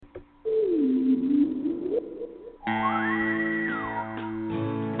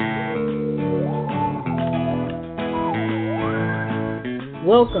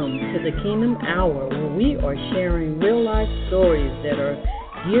Welcome to the Kingdom Hour, where we are sharing real-life stories that are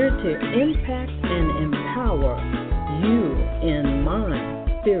geared to impact and empower you in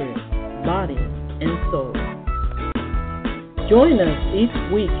mind, spirit, body, and soul. Join us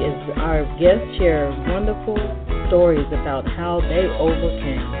each week as our guests share wonderful stories about how they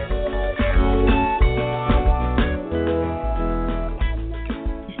overcame.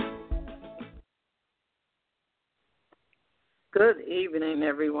 Good evening,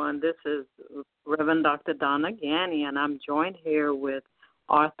 everyone. This is Reverend Dr. Donna Ghanney, and I'm joined here with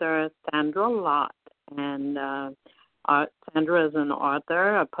author Sandra Lott. And Sandra is an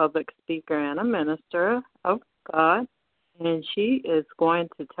author, a public speaker, and a minister of God. And she is going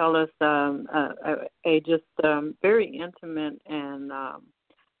to tell us a very intimate and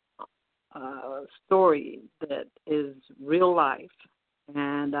story that is real life.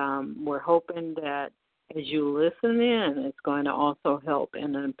 And we're hoping that as you listen in, it's going to also help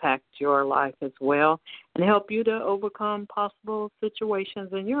and impact your life as well and help you to overcome possible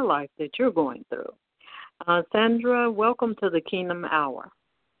situations in your life that you're going through. Sandra, welcome to the Kingdom Hour.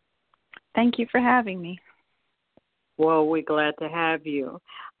 Thank you for having me. Well, we're glad to have you.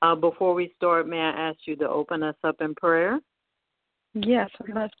 Before we start, may I ask you to open us up in prayer? Yes,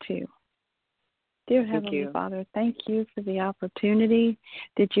 I'd love to. Dear Heavenly Father, thank you for the opportunity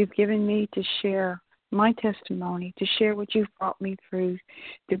that you've given me to share my testimony, to share what you've brought me through,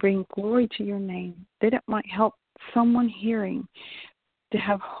 to bring glory to your name, that it might help someone hearing to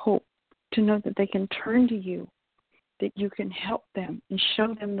have hope, to know that they can turn to you, that you can help them and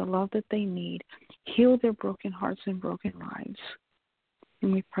show them the love that they need, heal their broken hearts and broken lives.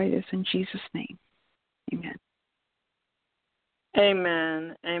 And we pray this in Jesus' name. Amen.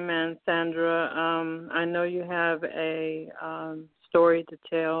 Amen. Amen, Sandra. I know you have a story to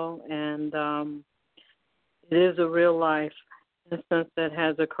tell, and it is a real life instance that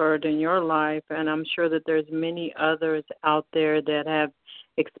has occurred in your life, and I'm sure that there's many others out there that have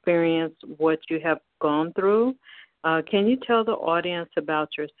experienced what you have gone through. Can you tell the audience about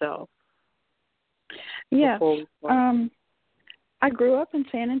yourself? Yes. I grew up in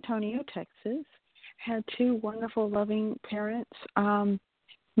San Antonio, Texas, had two wonderful, loving parents,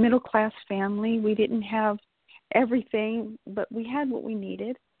 middle-class family. We didn't have everything, but we had what we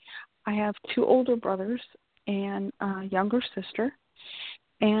needed. I have two older brothers and a younger sister,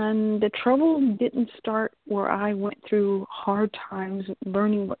 and the trouble didn't start where I went through hard times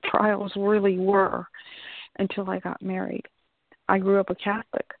learning what trials really were until I got married. I grew up a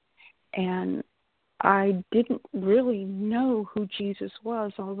Catholic, and I didn't really know who Jesus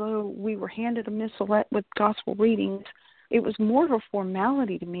was, although we were handed a missalette with gospel readings. It was more of a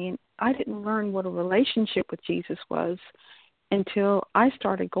formality to me, and I didn't learn what a relationship with Jesus was until I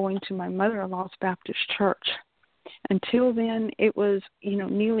started going to my mother-in-law's Baptist church. Until then, it was,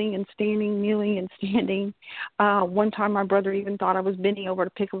 kneeling and standing. One time my brother even thought I was bending over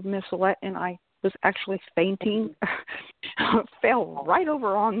to pick up a missalette, and I was actually fainting. Fell right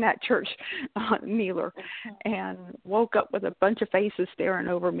over on that church kneeler and woke up with a bunch of faces staring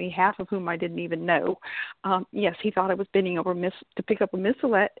over me, half of whom I didn't even know. Yes, he thought I was bending over to pick up a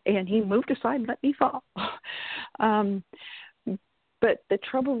missalette, and he moved aside and let me fall. But the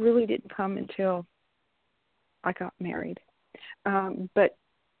trouble really didn't come until I got married. But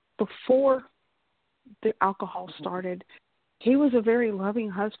before the alcohol started, he was a very loving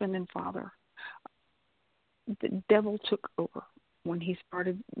husband and father. The devil took over when he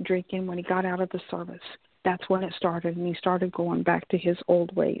started drinking, when he got out of the service. That's when it started, and he started going back to his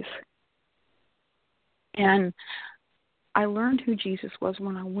old ways. And I learned who Jesus was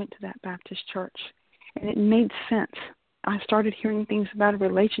when I went to that Baptist church, and it made sense. I started hearing things about a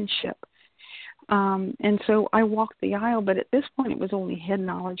relationship. And so I walked the aisle, but at this point it was only head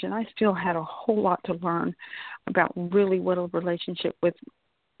knowledge, and I still had a whole lot to learn about really what a relationship with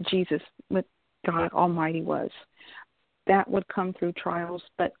Jesus, with God Almighty was. That would come through trials,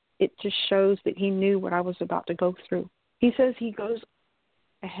 but it just shows that he knew what I was about to go through. He says he goes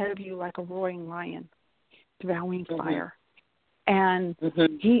ahead of you like a roaring lion, devouring fire. And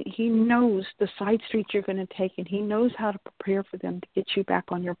he knows the side streets you're going to take, and he knows how to prepare for them to get you back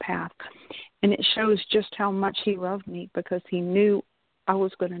on your path. And it shows just how much he loved me, because he knew I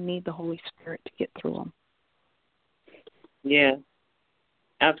was going to need the Holy Spirit to get through them. Yeah,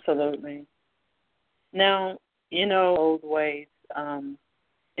 absolutely. Now, old ways,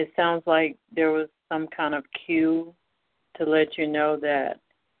 it sounds like there was some kind of cue to let you know that,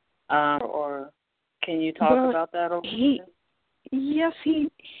 or can you talk about that a little bit? Yes, he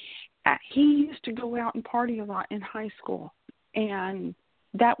used to go out and party a lot in high school, and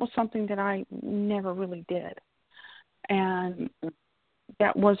that was something that I never really did. And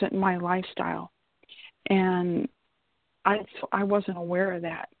that wasn't my lifestyle. And I wasn't aware of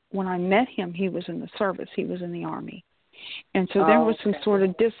that. When I met him, he was in the service. He was in the Army. And so there was some sort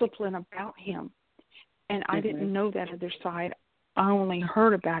of discipline about him. And I didn't know that other side. I only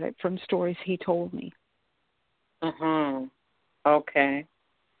heard about it from stories he told me. Okay.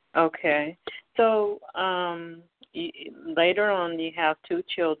 Okay. So later on you have 2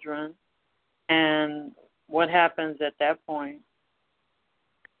 children. And what happens at that point?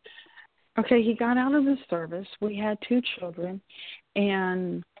 Okay, he got out of the service. We had 2 children.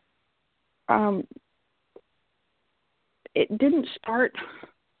 And it didn't start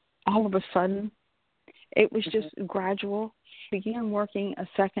all of a sudden. It was just gradual. He began working a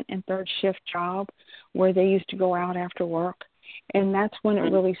second and third shift job where they used to go out after work, and that's when it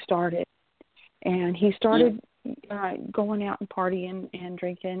really started. And he started going out and partying and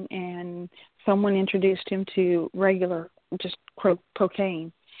drinking, and someone introduced him to regular, just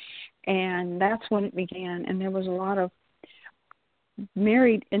cocaine. And that's when it began. And there was a lot of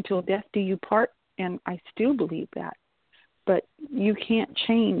married until death do you part, and I still believe that. But you can't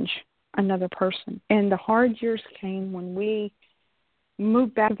change another person. And the hard years came when we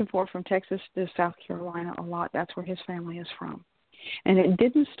moved back and forth from Texas to South Carolina a lot. That's where his family is from. And it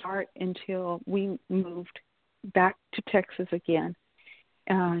didn't start until we moved back to Texas again,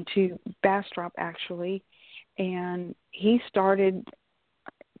 to Bastrop actually. And he started,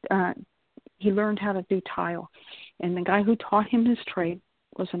 he learned how to do tile. And the guy who taught him his trade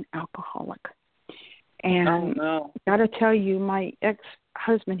was an alcoholic. And got to tell you, my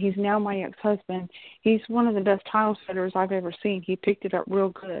ex-husband, he's now my ex-husband, he's one of the best tile setters I've ever seen. He picked it up real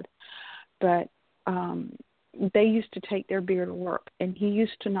good. But they used to take their beer to work, and he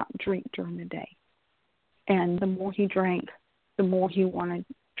used to not drink during the day. And the more he drank, the more he wanted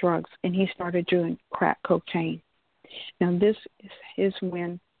drugs, and he started doing crack cocaine. Now, this is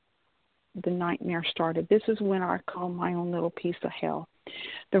when the nightmare started. This is when I call my own little piece of hell.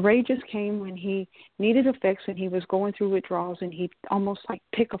 The rages came when he needed a fix and he was going through withdrawals, and he'd almost like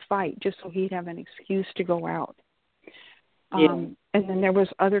pick a fight just so he'd have an excuse to go out. And then there was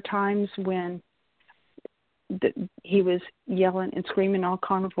other times when he was yelling and screaming all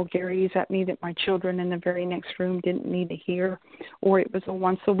kind of vulgarities at me that my children in the very next room didn't need to hear, or it was a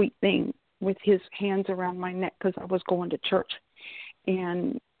once-a-week thing with his hands around my neck because I was going to church.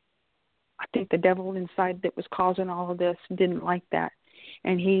 And I think the devil inside that was causing all of this didn't like that.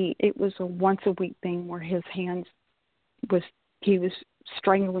 And it was a once-a-week thing where his hands he was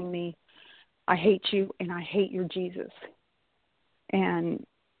strangling me. I hate you and I hate your Jesus. And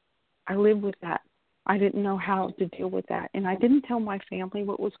I lived with that. I didn't know how to deal with that. And I didn't tell my family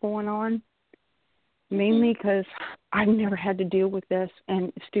what was going on, mainly because I've never had to deal with this.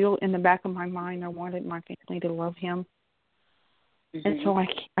 And still in the back of my mind, I wanted my family to love him. And so I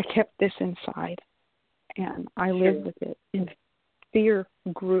kept this inside, and I lived with it. And fear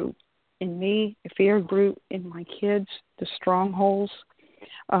grew in me. Fear grew in my kids, the strongholds,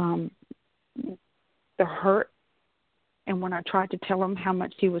 the hurt. And when I tried to tell them how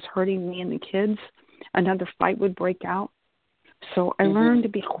much he was hurting me and the kids, another fight would break out. So I learned to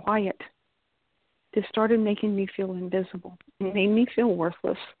be quiet. This started making me feel invisible. It made me feel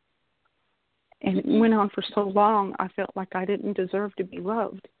worthless. And it went on for so long, I felt like I didn't deserve to be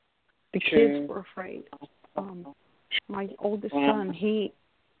loved. The kids were afraid. My oldest son, he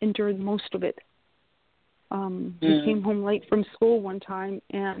endured most of it. He came home late from school one time,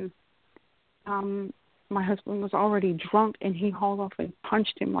 and my husband was already drunk, and he hauled off and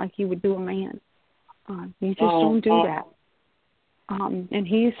punched him like he would do a man. You just don't do that. And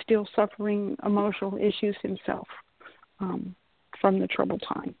he is still suffering emotional issues himself from the troubled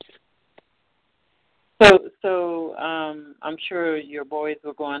times. So I'm sure your boys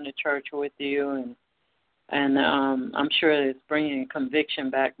were going to church with you, and I'm sure it's bringing conviction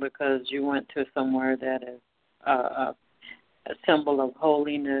back because you went to somewhere that is a symbol of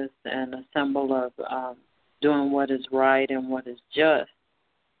holiness and a symbol of doing what is right and what is just.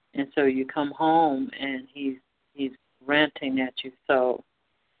 And so you come home and he's ranting at you. So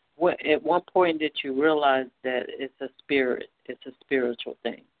at what point did you realize that it's a spiritual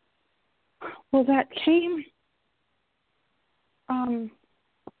thing? Well, that came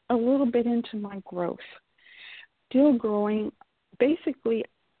a little bit into my growth. Still growing. Basically,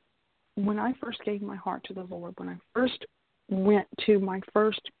 when I first gave my heart to the Lord, when I first went to my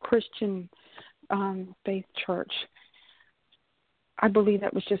first Christian faith church, I believe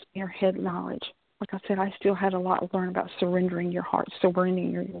that was just mere head knowledge. Like I said, I still had a lot to learn about surrendering your heart,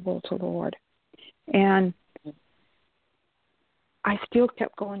 surrendering your will to the Lord. And I still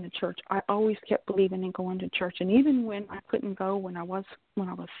kept going to church. I always kept believing in going to church. And even when I couldn't go when I was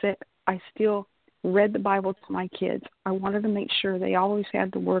sick, I still read the Bible to my kids. I wanted to make sure they always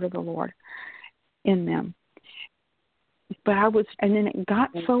had the word of the Lord in them. But and then it got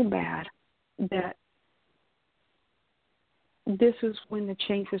so bad that this is when the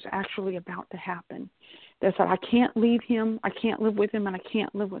change was actually about to happen. They said, I can't leave him, I can't live with him, and I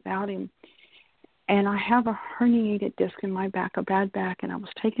can't live without him. And I have a herniated disc in my back, a bad back, and I was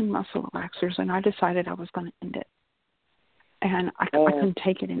taking muscle relaxers, and I decided I was going to end it. And I couldn't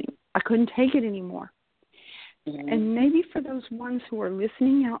take it anymore. Mm-hmm. And maybe for those ones who are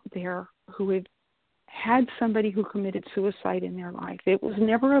listening out there who have had somebody who committed suicide in their life, it was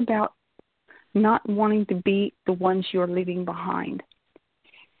never about not wanting to be the ones you're leaving behind.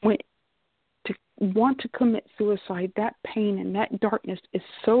 When to want to commit suicide, that pain and that darkness is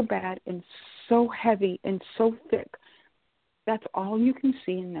so bad and so heavy and so thick. That's all you can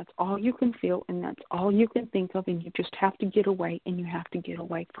see, and that's all you can feel, and that's all you can think of, and you just have to get away, and you have to get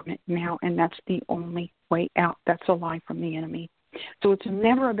away from it now, and that's the only way out. That's a lie from the enemy. So it's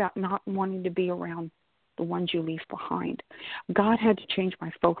never about not wanting to be around the ones you leave behind. God had to change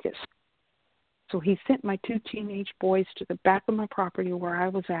my focus. So he sent my 2 teenage boys to the back of my property where I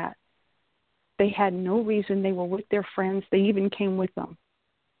was at. They had no reason. They were with their friends. They even came with them.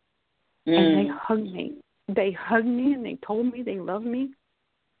 And they hugged me. They hugged me and they told me they loved me.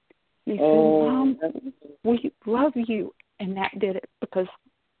 They said, Mom, we love you. And that did it, because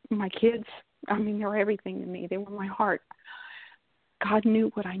my kids, they're everything to me. They were my heart. God knew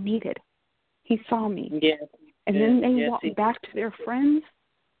what I needed. He saw me. Yes. And then they walked back to their friends,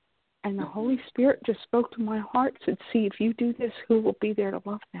 and the Holy Spirit just spoke to my heart, said, see, if you do this, who will be there to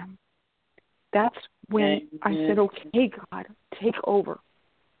love them? That's when I said, okay, God, take over.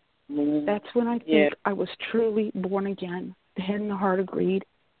 That's when I think I was truly born again. The head and the heart agreed.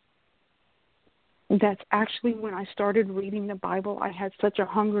 That's actually when I started reading the Bible. I had such a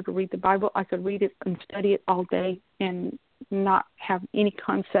hunger to read the Bible. I could read it and study it all day and not have any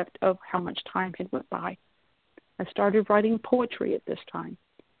concept of how much time had went by. I started writing poetry at this time.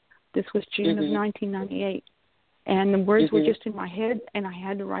 This was June of 1998. And the words were just in my head, and I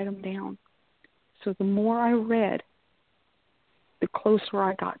had to write them down. So the more I read, the closer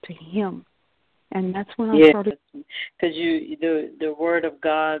I got to him. And that's when I started. Because the Word of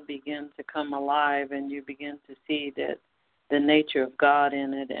God begins to come alive, and you begin to see that the nature of God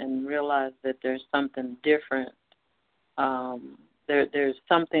in it, and realize that there's something different. There's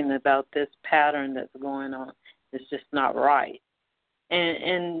something about this pattern that's going on that's just not right.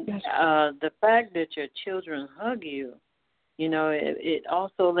 And the fact that your children hug you, it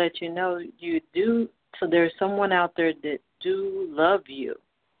also lets you know you do. So there's someone out there that do love you.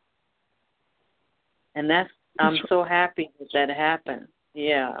 And I'm so happy that happened.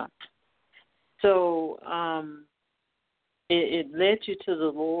 Yeah. So it led you to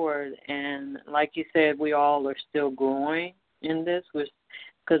the Lord, and like you said, we all are still growing in this,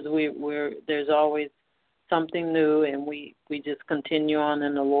 because there's always something new, and we just continue on,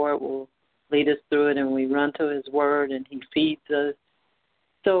 and the Lord will lead us through it, and we run to His Word, and He feeds us.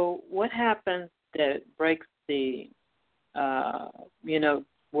 So what happens that breaks the,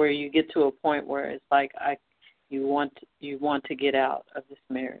 where you get to a point where it's like you want to get out of this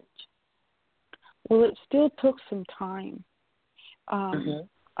marriage? Well, it still took some time.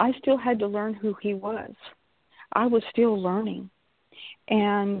 I still had to learn who he was. I was still learning,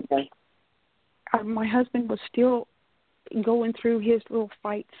 and my husband was still going through his little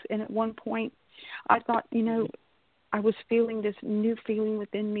fights. And at one point, I thought, I was feeling this new feeling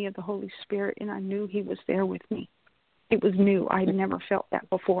within me of the Holy Spirit, and I knew he was there with me. It was new. I'd never felt that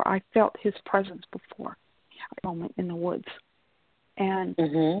before. I felt his presence before, a moment in the woods. And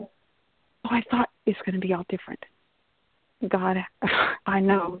so I thought, it's going to be all different. God, I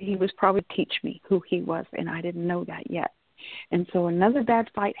know he was probably teach me who he was, and I didn't know that yet. And so another bad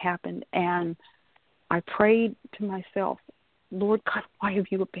fight happened, and I prayed to myself, Lord God, why have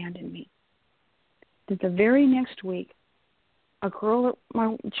you abandoned me? The very next week, a girl at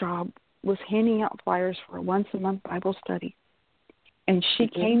my job was handing out flyers for a once-a-month Bible study. And she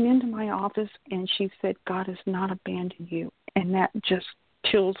came into my office, and she said, God has not abandoned you. And that just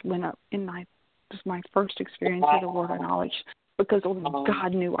chills went up in it was my first experience of the word of knowledge, because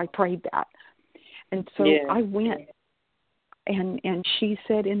God knew I prayed that. And so I went, and she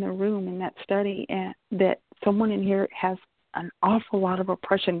said in the room in that study that someone in here has an awful lot of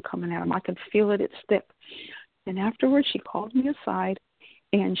oppression coming at them. I could feel it. It's thick. And afterwards, she called me aside,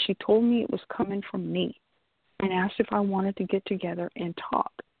 and she told me it was coming from me, and asked if I wanted to get together and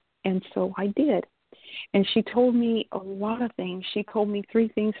talk. And so I did. And she told me a lot of things. She told me 3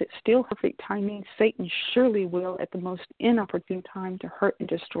 things that still perfect timing. Satan surely will at the most inopportune time to hurt and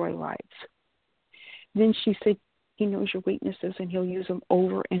destroy lives. Then she said, he knows your weaknesses and he'll use them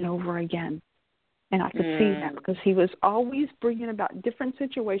over and over again. And I could see that because he was always bringing about different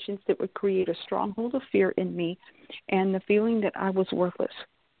situations that would create a stronghold of fear in me and the feeling that I was worthless,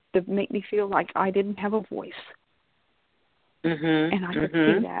 to make me feel like I didn't have a voice. And I could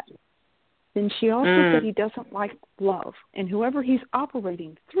see that. Then she also said he doesn't like love. And whoever he's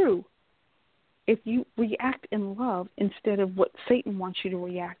operating through, if you react in love instead of what Satan wants you to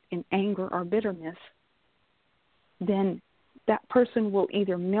react in anger or bitterness, then that person will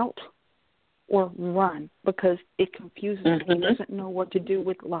either melt or run because it confuses him. He doesn't know what to do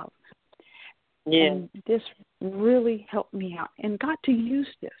with love. Yeah. And this really helped me out and got to use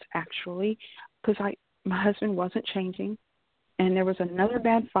this, actually, because my husband wasn't changing, and there was another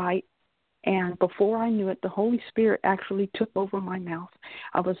bad fight, and before I knew it, the Holy Spirit actually took over my mouth.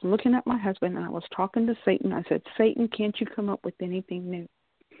 I was looking at my husband, and I was talking to Satan. I said, Satan, can't you come up with anything new?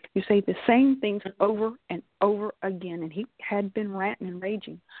 You say the same things over and over again, and he had been ranting and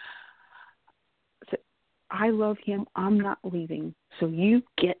raging. I love him. I'm not leaving. So you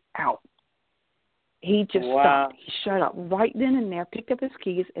get out. He just stopped. He shut up right then and there, picked up his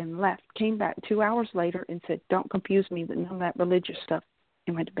keys and left, came back 2 hours later and said, don't confuse me with none of that religious stuff,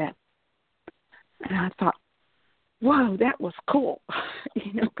 and went to bed. And I thought, whoa, that was cool.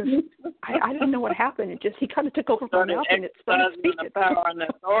 Because I didn't know what happened. It just, he kind of took over my mouth and it started speaking. Power and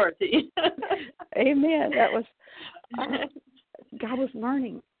authority. Amen. That was, God was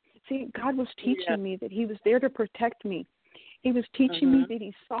learning. See, God was teaching me that he was there to protect me. He was teaching me that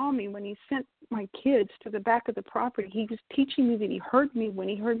he saw me when he sent my kids to the back of the property. He was teaching me that he heard me when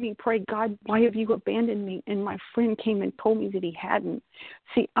he heard me pray, God, why have you abandoned me? And my friend came and told me that he hadn't.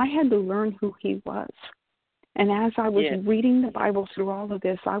 See, I had to learn who he was. And as I was reading the Bible through all of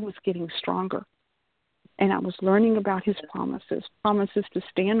this, I was getting stronger. And I was learning about his promises to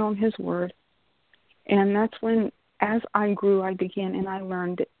stand on his word. And that's when, as I grew, I began and I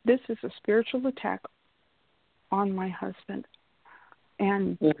learned that this is a spiritual attack on my husband.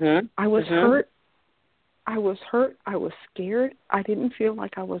 And I was hurt. I was scared. I didn't feel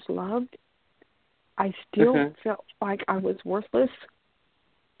like I was loved. I still felt like I was worthless.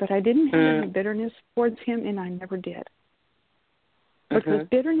 But I didn't have any bitterness towards him, and I never did. Because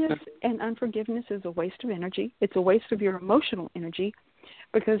bitterness and unforgiveness is a waste of energy. It's a waste of your emotional energy.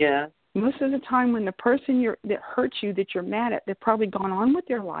 Because most of the time when the person that hurts you, that you're mad at, they've probably gone on with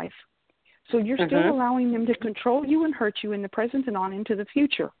their life. So you're still allowing them to control you and hurt you in the present and on into the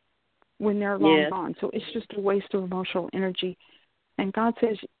future when they're long gone. So it's just a waste of emotional energy. And God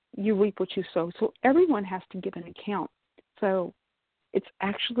says you reap what you sow. So everyone has to give an account. So it's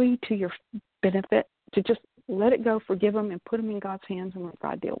actually to your benefit to just let it go, forgive them, and put them in God's hands and let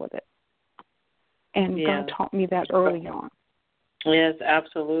God deal with it. And God taught me that early on. Yes,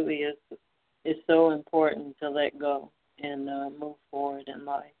 absolutely. It's so important to let go and move forward in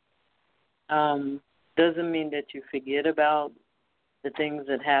life. Doesn't mean that you forget about the things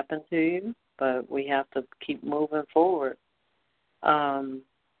that happened to you, but we have to keep moving forward.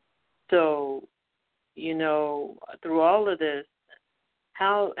 So, through all of this,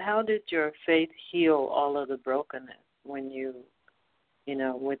 how did your faith heal all of the brokenness when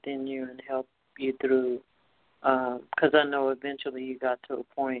within you and help you through? Because I know eventually you got to a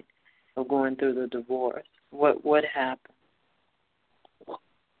point of going through the divorce. What happened?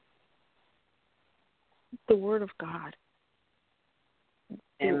 The Word of God.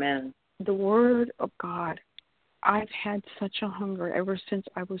 Amen. The Word of God. I've had such a hunger ever since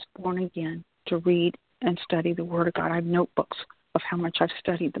I was born again to read and study the Word of God. I have notebooks of how much I've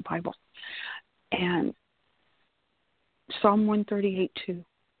studied the Bible. And Psalm 138:2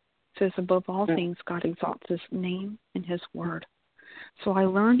 says, above all things, God exalts his name and his word. So I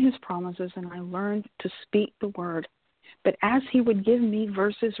learned his promises and I learned to speak the word. But as he would give me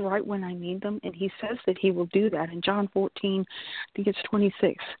verses right when I need them, and he says that he will do that in John 14, I think it's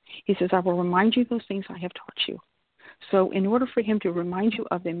 26, he says, I will remind you those things I have taught you. So in order for him to remind you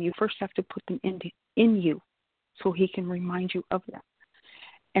of them, you first have to put them in you so he can remind you of them.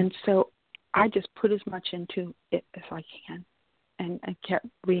 And so I just put as much into it as I can and kept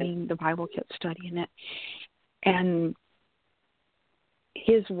reading the Bible, kept studying it. And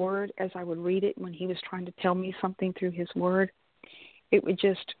his word, as I would read it when he was trying to tell me something through his word, it would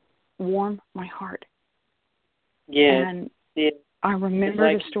just warm my heart. Yeah. And I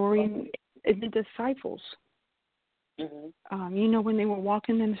remember the story in the disciples. When they were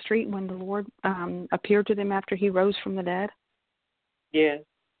walking in the street when the Lord appeared to them after he rose from the dead? Yeah.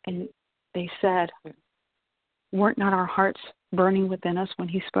 And they said, weren't not our hearts burning within us when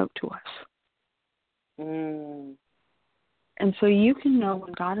he spoke to us? Mm. And so you can know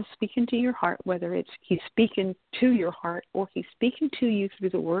when God is speaking to your heart, whether it's he's speaking to your heart or he's speaking to you through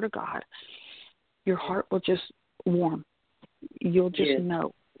the Word of God, your heart will just warm. You'll just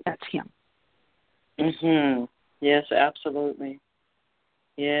know that's him. Mhm. Yes, absolutely.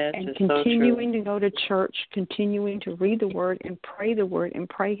 Yes, and it's continuing so true. to go to church, continuing to read the Word and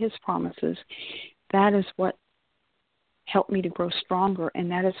pray his promises, that is what helped me to grow stronger,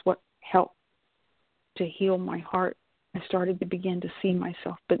 and that is what helped to heal my heart. I started to begin to see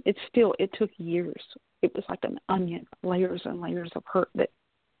myself, but it took years. It was like an onion, layers and layers of hurt that,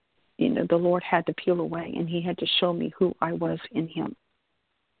 the Lord had to peel away, and he had to show me who I was in him.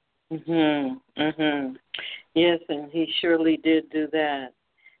 Mhm. Mhm. Yes, and he surely did do that.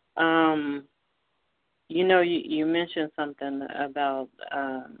 You mentioned something about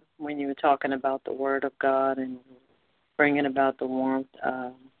when you were talking about the Word of God and bringing about the warmth,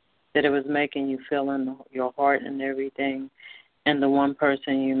 that it was making you feel in your heart and everything. And the one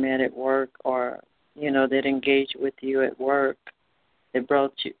person you met at work, or that engaged with you at work, that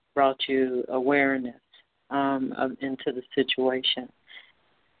brought you awareness into the situation.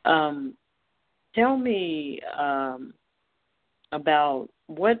 Tell me about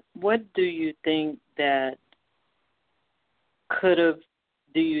what do you think that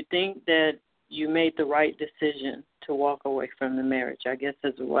do you think that you made the right decision to walk away from the marriage? I guess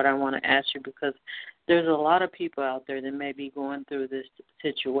is what I want to ask you, because there's a lot of people out there that may be going through this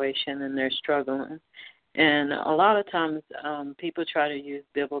situation and they're struggling. And a lot of times people try to use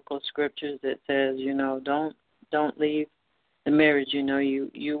biblical scriptures that says, don't leave the marriage.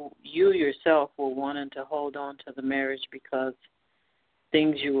 You yourself were wanting to hold on to the marriage because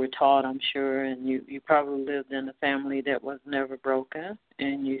things you were taught, I'm sure, and you probably lived in a family that was never broken,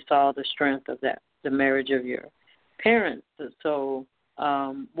 and you saw the strength of the marriage of your parents. So,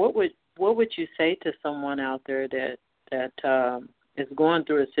 what would you say to someone out there that is going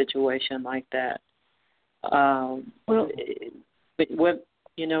through a situation like that? But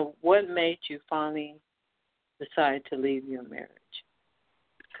what made you finally decide to leave your marriage?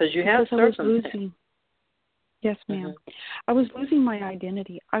 Because you have circumstances. Yes, ma'am. Mm-hmm. I was losing my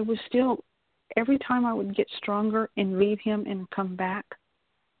identity. I was still, every time I would get stronger and leave him and come back,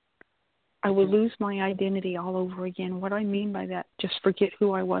 I would lose my identity all over again. What I mean by that, just forget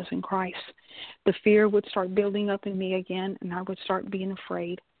who I was in Christ. The fear would start building up in me again, and I would start being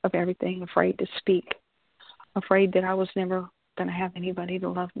afraid of everything, afraid to speak, afraid that I was never going to have anybody to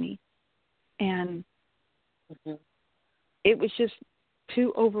love me. And it was just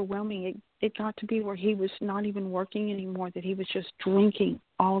too overwhelming. It got to be where he was not even working anymore, that he was just drinking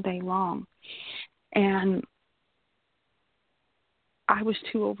all day long. And I was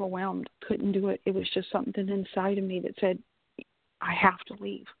too overwhelmed, couldn't do it. It was just something inside of me that said, I have to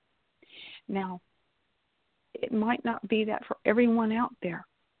leave. Now, it might not be that for everyone out there,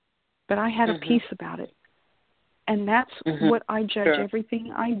 but I had a peace about it. And that's what I judge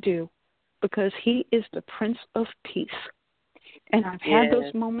everything I do, because he is the Prince of Peace. And I've had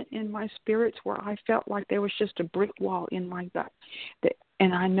those moments in my spirits where I felt like there was just a brick wall in my gut.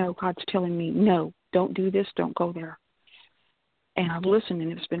 And I know God's telling me, no, don't do this, don't go there. And I've listened,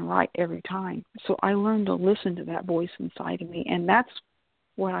 and it's been right every time. So I learned to listen to that voice inside of me. And that's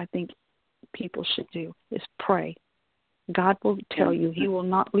what I think people should do, is pray. God will tell you he will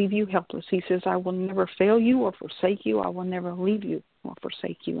not leave you helpless. He says, I will never fail you or forsake you. I will never leave you or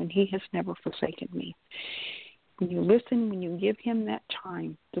forsake you. And he has never forsaken me. When you listen, when you give him that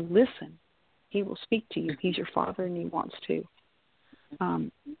time to listen, he will speak to you. He's your father, and he wants to.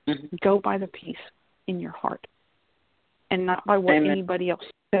 Go by the peace in your heart, and not by what anybody else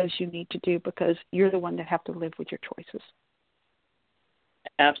says you need to do, because you're the one that have to live with your choices.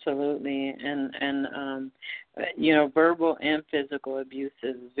 Absolutely. And verbal and physical abuse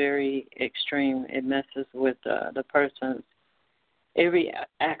is very extreme. It messes with the person's every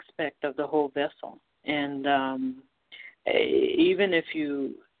aspect of the whole vessel. And even if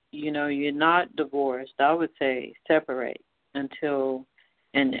you're not divorced, I would say separate until,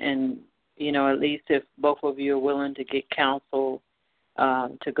 and at least if both of you are willing to get counsel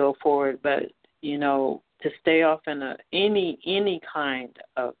to go forward. But to stay off in any kind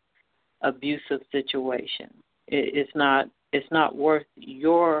of abusive situation, it's not worth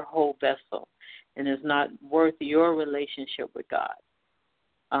your whole vessel, and it's not worth your relationship with God.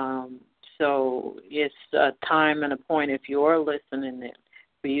 So it's a time and a point, if you are listening, then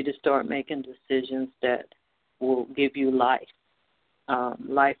for you to start making decisions that will give you life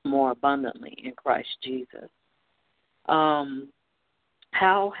more abundantly in Christ Jesus.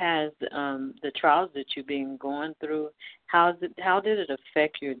 how has the trials that you've been going through, how did it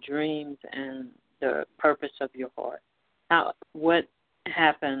affect your dreams and the purpose of your heart? What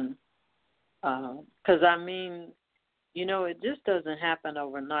happened? Because I mean, you know, it just doesn't happen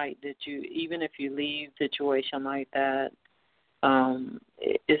overnight. That you, even if you leave a situation like that,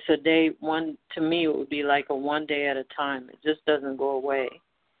 it's a day. One to me, it would be like a one day at a time. It just doesn't go away.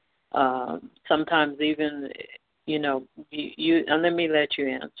 Sometimes even, you know, you and let me let you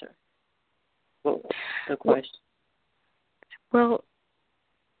answer the question. Well,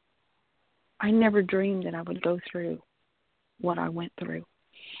 I never dreamed that I would go through what I went through.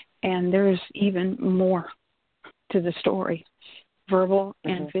 And there's even more to the story, verbal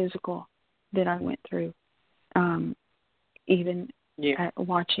and physical, that I went through. Even at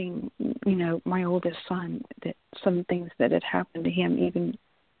watching, you know, my oldest son, that some things that had happened to him even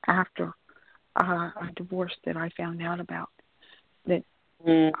after a divorce that I found out about, that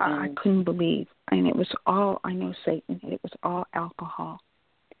I couldn't believe. And it was all, I know Satan, it was all alcohol.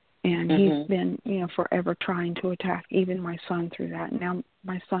 And he's been, you know, forever trying to attack even my son through that. Now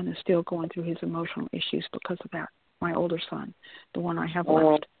my son is still going through his emotional issues because of that. My older son, the one I have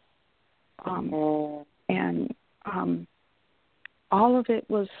left. And all of it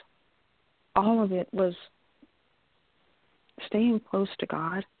was staying close to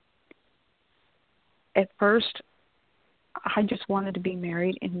God. At first, I just wanted to be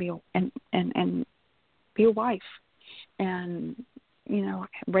married and be a wife, and, you know,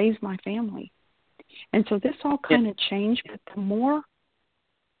 raise my family. And so this all kind of changed. But the more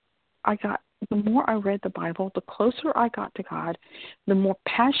I read the Bible, the closer I got to God, the more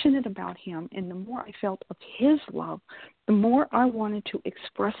passionate about Him, and the more I felt of His love, the more I wanted to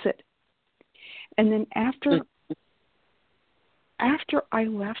express it. And then after I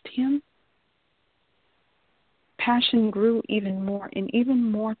left Him, passion grew even more, and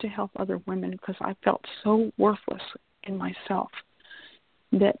even more to help other women, because I felt so worthless in myself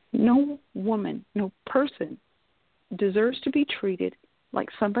that no woman, no person deserves to be treated like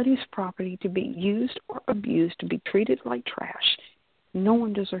somebody's property, to be used or abused, to be treated like trash. No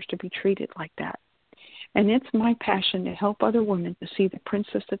one deserves to be treated like that. And it's my passion to help other women to see the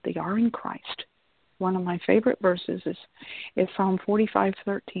princess that they are in Christ. One of my favorite verses is Psalm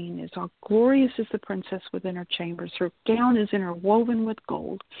 45:13. Is how glorious is the princess within her chambers. Her gown is interwoven with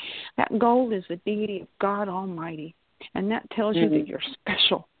gold. That gold is the deity of God Almighty. And that tells you that you're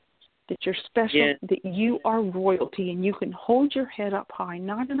special. That you're special, that you are royalty, and you can hold your head up high,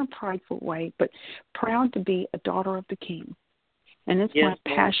 not in a prideful way, but proud to be a daughter of the King. And it's my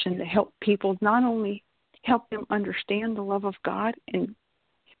passion to help people, not only help them understand the love of God and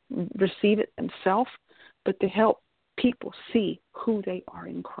receive it themselves, but to help people see who they are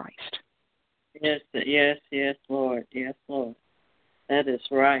in Christ. Yes, Lord. Yes, Lord. That is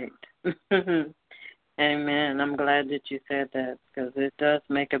right. Amen. I'm glad that you said that, because it does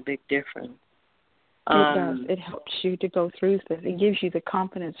make a big difference. It does. It helps you to go through this. It gives you the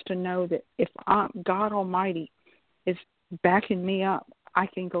confidence to know that if God Almighty is backing me up, I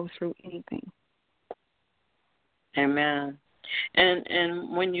can go through anything. Amen.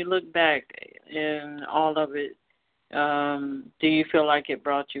 And when you look back in all of it, do you feel like it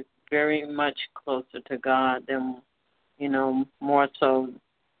brought you very much closer to God than, you know, more so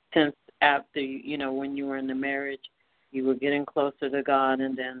since after, you know, when you were in the marriage, you were getting closer to God,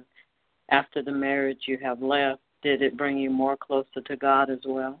 and then after the marriage you have left, did it bring you more closer to God as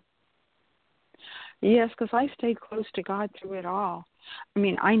well? Yes, because I stayed close to God through it all. I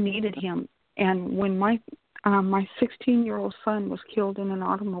mean, I needed Him. And when my 16-year-old son was killed in an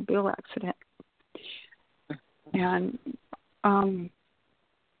automobile accident, and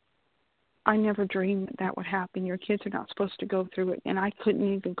I never dreamed that would happen. Your kids are not supposed to go through it, and I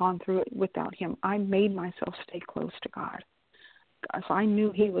couldn't even gone through it without Him. I made myself stay close to God, because I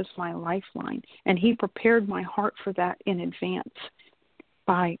knew He was my lifeline, and He prepared my heart for that in advance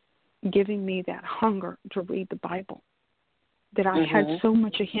by giving me that hunger to read the Bible, that I had so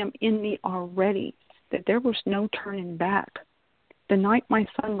much of Him in me already that there was no turning back. The night my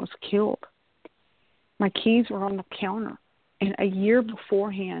son was killed, my keys were on the counter. And a year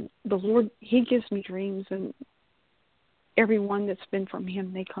beforehand, the Lord, He gives me dreams, and every one that's been from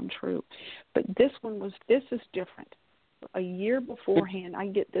Him, they come true. But this is different. A year beforehand, I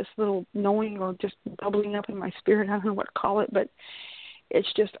get this little knowing, or just bubbling up in my spirit. I don't know what to call it, but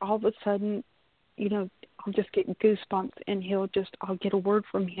it's just all of a sudden, you know, I'll just get goosebumps, and I'll get a word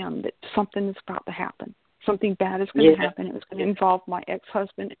from Him that something is about to happen. Something bad is going to happen. It was going to involve my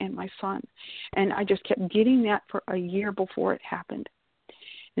ex-husband and my son. And I just kept getting that for a year before it happened.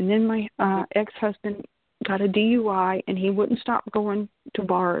 And then my ex-husband got a DUI, and he wouldn't stop going to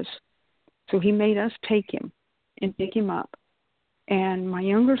bars. So he made us take him and pick him up. And my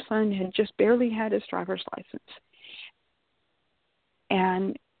younger son had just barely had his driver's license.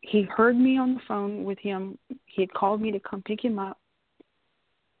 And he heard me on the phone with him. He had called me to come pick him up.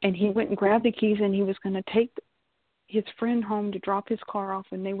 And he went and grabbed the keys, and he was going to take his friend home to drop his car off,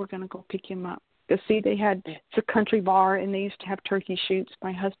 and they were going to go pick him up. Because, see, it's a country bar, and they used to have turkey shoots.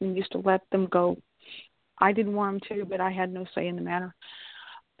 My husband used to let them go. I didn't want them to, but I had no say in the matter.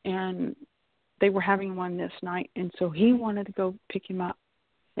 And they were having one this night, and so he wanted to go pick him up.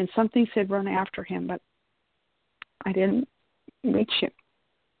 And something said run after him, but I didn't reach him.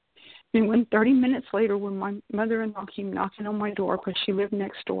 And when 30 minutes later, when my mother-in-law came knocking on my door, because she lived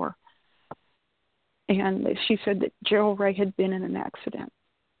next door, and she said that Gerald Ray had been in an accident.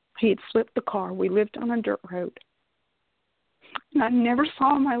 He had flipped the car. We lived on a dirt road. And I never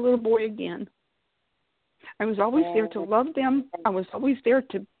saw my little boy again. I was always there to love them. I was always there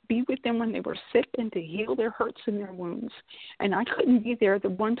to be with them when they were sick and to heal their hurts and their wounds. And I couldn't be there the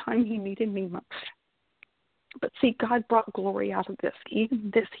one time he needed me most. But see, God brought glory out of this.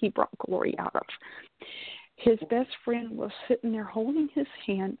 Even this he brought glory out of. His best friend was sitting there holding his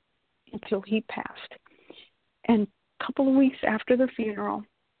hand until he passed. And a couple of weeks after the funeral,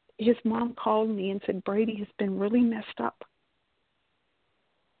 his mom called me and said, Brady has been really messed up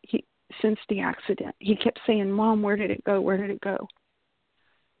since the accident. He kept saying, Mom, where did it go? Where did it go?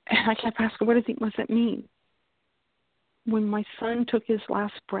 And I kept asking, what does it mean? When my son took his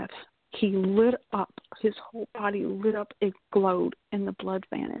last breath, he lit up. His whole body lit up. It glowed, and the blood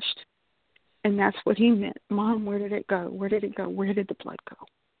vanished. And that's what he meant. Mom, where did it go? Where did it go? Where did the blood go?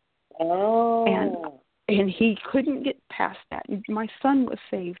 Oh. And he couldn't get past that. My son was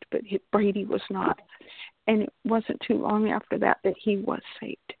saved, but Brady was not. And it wasn't too long after that he was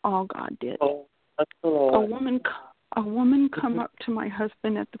saved. All God did. Oh, that's the Lord. A woman come up to my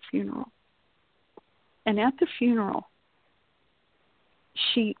husband at the funeral. And at the funeral,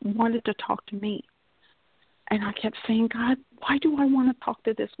 she wanted to talk to me. And I kept saying, God, why do I want to talk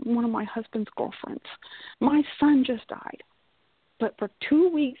to this one of my husband's girlfriends? My son just died. But for 2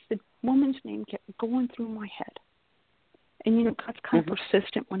 weeks, the woman's name kept going through my head. And, you know, God's kind of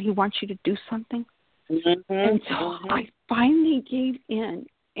persistent when he wants you to do something. And so I finally gave in.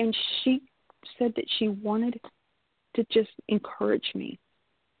 And she said that she wanted to just encourage me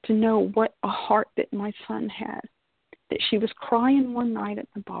to know what a heart that my son had. That she was crying one night at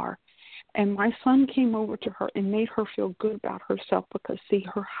the bar. And my son came over to her and made her feel good about herself because, see,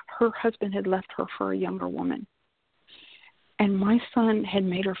 her husband had left her for a younger woman. And my son had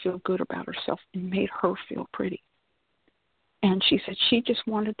made her feel good about herself and made her feel pretty. And she said she just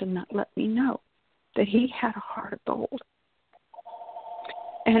wanted to not let me know that he had a heart of gold.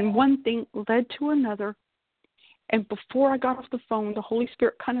 And one thing led to another. And before I got off the phone, the Holy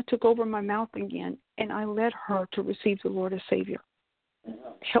Spirit kind of took over my mouth again, and I led her to receive the Lord as Savior.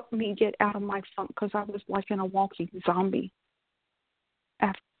 Helped me get out of my funk because I was like in a walking zombie.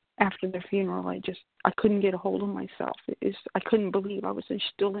 After the funeral, I couldn't get a hold of myself. I couldn't believe I was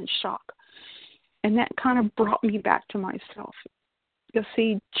still in shock. And that kind of brought me back to myself. You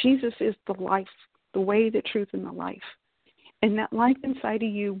see, Jesus is the life, the way, the truth, and the life. And that life inside of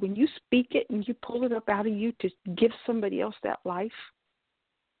you, when you speak it and you pull it up out of you to give somebody else that life,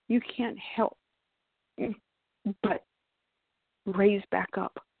 you can't help but raise back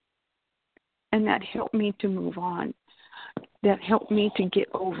up. And that helped me to move on. That helped me to get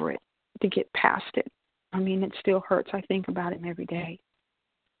over it, to get past it. I mean, it still hurts. I think about him every day.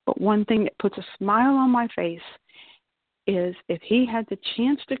 But one thing that puts a smile on my face is if he had the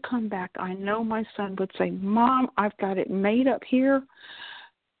chance to come back, I know my son would say, Mom, I've got it made up here.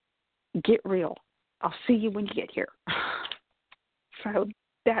 Get real. I'll see you when you get here. So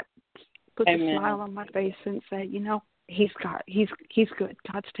that puts a smile on my face and say, you know, he's good.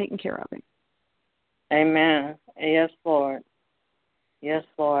 God's taking care of him. Amen. Yes, Lord. Yes,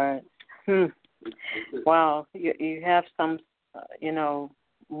 Lord. Wow. You have some,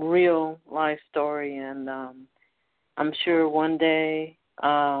 real life story, and I'm sure one day,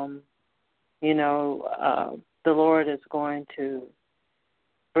 the Lord is going to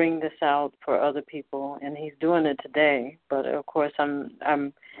bring this out for other people, and He's doing it today. But of course,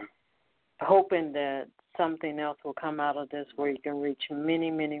 I'm hoping that something else will come out of this where you can reach many,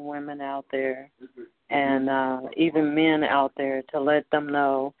 many women out there, and even men out there, to let them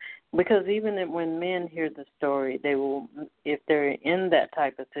know. Because even when men hear the story, they will, if they're in that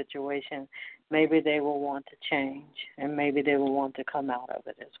type of situation, maybe they will want to change, and maybe they will want to come out of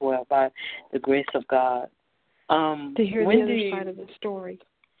it as well by the grace of God. To hear the other side of the story.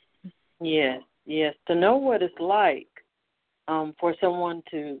 Yes, Yes, to know what it's like for someone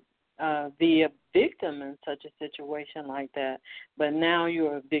to be a victim in such a situation like that, but now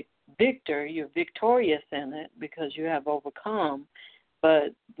you're a victor, you're victorious in it because you have overcome,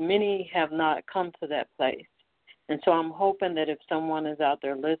 but many have not come to that place. And so I'm hoping that if someone is out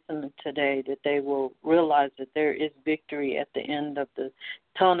there listening today, that they will realize that there is victory at the end of the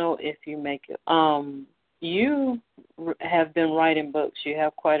tunnel if you make it. You have been writing books. You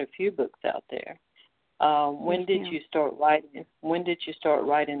have quite a few books out there. When did you start writing? When did you start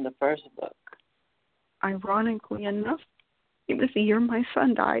writing the first book? Ironically enough, it was the year my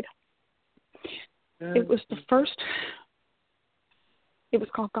son died. Mm-hmm. It was the first. It was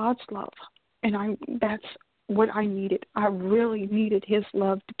called God's Love, and that's what I needed. I really needed His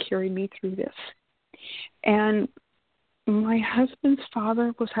love to carry me through this. And my husband's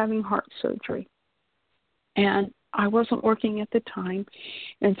father was having heart surgery, and I wasn't working at the time,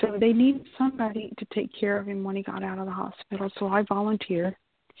 and so they needed somebody to take care of him when he got out of the hospital, so I volunteered.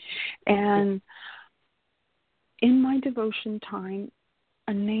 And in my devotion time,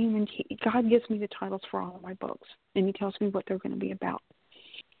 a name, and God gives me the titles for all of my books, and He tells me what they're going to be about,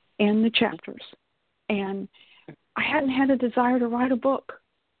 and the chapters. And I hadn't had a desire to write a book,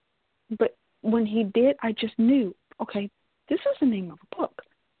 but when He did, I just knew, okay, this is the name of a book.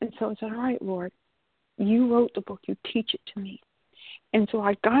 And so I said, all right, Lord, You wrote the book, You teach it to me. And so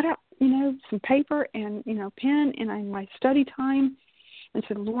I got out, some paper and, pen in my study time and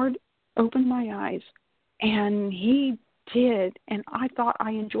said, Lord, open my eyes. And He did. And I thought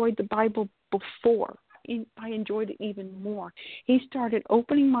I enjoyed the Bible before. I enjoyed it even more. He started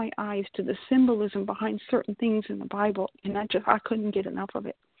opening my eyes to the symbolism behind certain things in the Bible, and I couldn't get enough of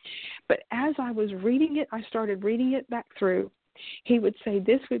it. But as I was reading it, I started reading it back through. He would say,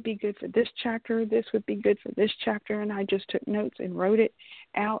 this would be good for this chapter, this would be good for this chapter, and I just took notes and wrote it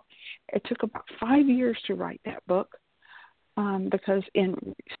out. It took about 5 years to write that book. Because in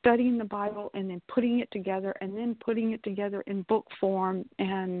studying the Bible and then putting it together and then putting it together in book form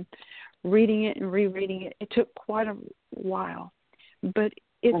and reading it and rereading it, it took quite a while. But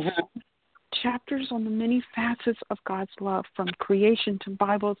it's chapters on the many facets of God's love, from creation to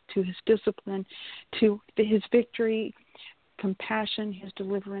Bible to His discipline to His victory, compassion, His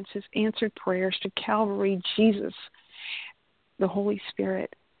deliverance, His answered prayers to Calvary, Jesus, the Holy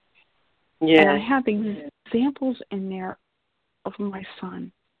Spirit. Yeah. And I have examples in there of my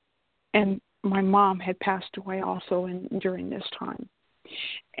son, and my mom had passed away also during this time,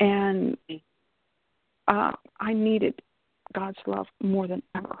 and I needed God's love more than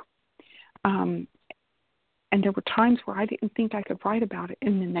ever. And there were times where I didn't think I could write about it,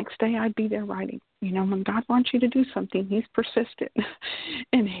 and the next day I'd be there writing. When God wants you to do something, He's persistent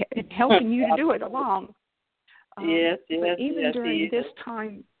in helping you to do it along. Yes. But even during this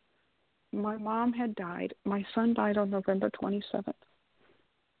time, my mom had died. My son died on November 27th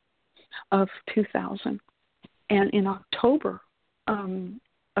of 2000. And in October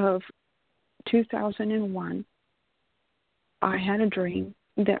of 2001, I had a dream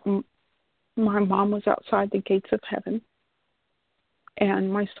that my mom was outside the gates of heaven, and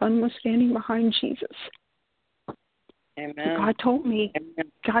my son was standing behind Jesus. Amen. God told me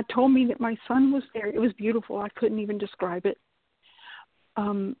that my son was there. It was beautiful. I couldn't even describe it.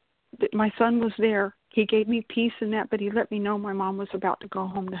 That my son was there. He gave me peace in that, but He let me know my mom was about to go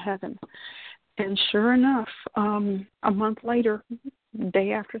home to heaven. And sure enough, a month later,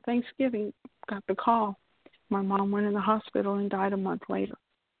 day after Thanksgiving, got the call. My mom went in the hospital and died a month later.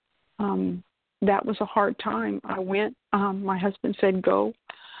 That was a hard time. I went. My husband said go.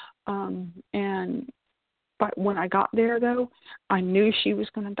 But when I got there, though, I knew she was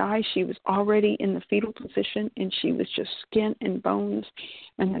going to die. She was already in the fetal position, and she was just skin and bones.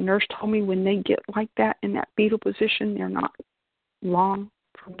 And the nurse told me when they get like that in that fetal position, they're not long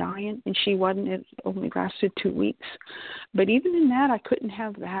from dying. And she wasn't. It only lasted 2 weeks. But even in that, I couldn't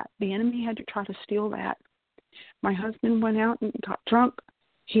have that. The enemy had to try to steal that. My husband went out and got drunk.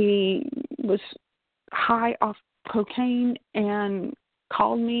 He was high off cocaine and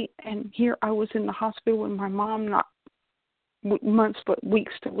called me, and here I was in the hospital with my mom, not months but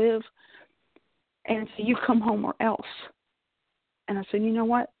weeks to live, and said, you come home or else. And I said, you know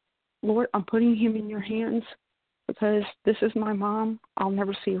what, Lord, I'm putting him in your hands because this is my mom. I'll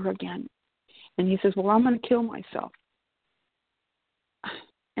never see her again. And He says, well, I'm going to kill myself.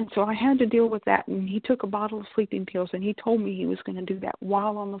 And so I had to deal with that, and he took a bottle of sleeping pills, and he told me he was going to do that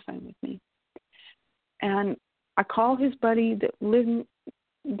while on the phone with me. And I called his buddy that lived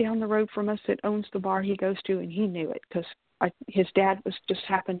down the road from us that owns the bar he goes to, and he knew it because his dad was just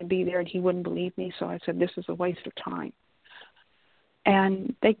happened to be there, and he wouldn't believe me. So I said, this is a waste of time.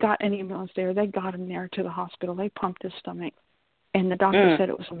 And they got an ambulance there. They got him there to the hospital. They pumped his stomach. And the doctor said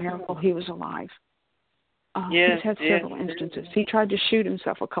it was a miracle he was alive. He's had several instances. He tried to shoot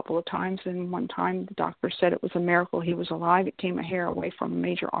himself a couple of times, and one time the doctor said it was a miracle he was alive. It came a hair away from a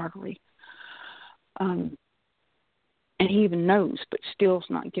major artery. And he even knows, but still is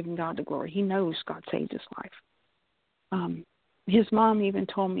not giving God the glory. He knows God saved his life. His mom even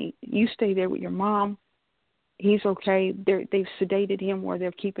told me, you stay there with your mom. He's okay. They've sedated him where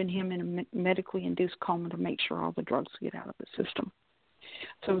they're keeping him in a medically induced coma to make sure all the drugs get out of the system.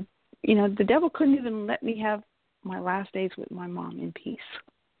 So, the devil couldn't even let me have my last days with my mom in peace.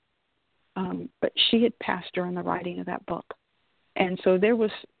 But she had passed during the writing of that book. And so there was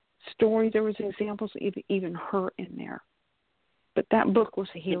stories, there was examples of even her in there. But that book was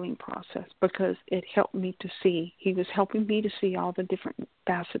a healing process because it helped me to see. He was helping me to see all the different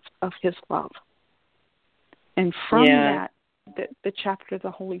facets of his love. And from that, the chapter of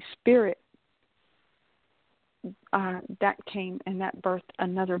the Holy Spirit, that came and that birthed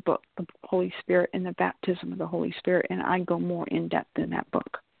another book, the Holy Spirit and the Baptism of the Holy Spirit, and I go more in depth in that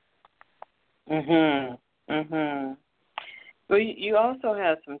book. Well, you also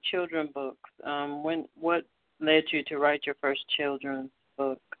have some children books. What led you to write your first children's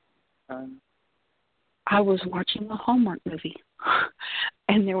book? I was watching a Hallmark movie,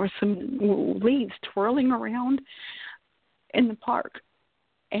 and there were some leaves twirling around in the park,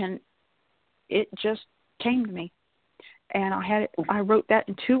 and it just came to me. And I wrote that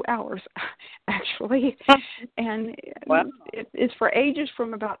in 2 hours, actually. And it's for ages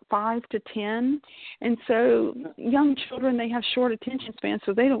from about 5 to 10. And so young children, they have short attention spans,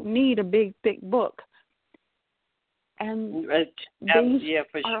 so they don't need a big, thick book. And these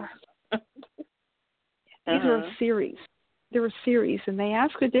are a series. They're a series, and they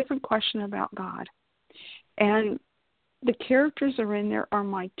ask a different question about God. And the characters are in there are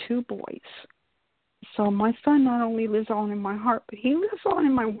my 2 boys. So my son not only lives on in my heart, but he lives on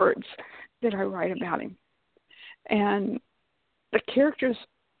in my words that I write about him. And the characters,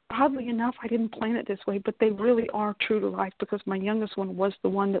 oddly enough, I didn't plan it this way, but they really are true to life because my youngest one was the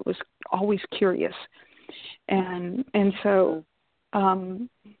one that was always curious. And so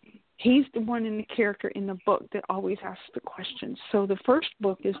he's the one in the character in the book that always asks the questions. So the first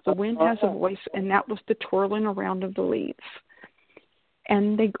book is The Wind Has a Voice, and that was the twirling around of the leaves.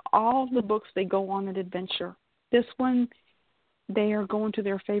 And all the books, they go on an adventure. This one, they are going to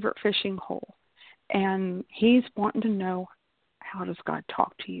their favorite fishing hole. And he's wanting to know, how does God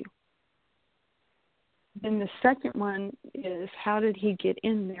talk to you? Then the second one is, how did he get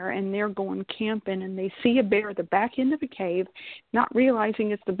in there? And they're going camping, and they see a bear at the back end of the cave, not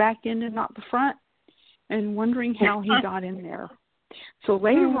realizing it's the back end and not the front, and wondering how he got in there. So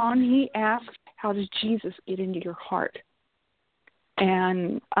later on, he asks, how does Jesus get into your heart?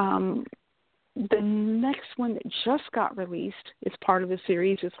 And the next one that just got released is part of the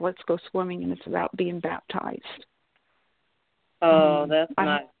series is Let's Go Swimming, and it's about being baptized. Oh, that's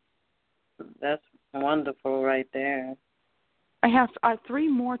nice. That's wonderful right there. I have 3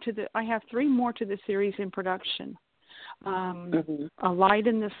 more to the series in production. A Light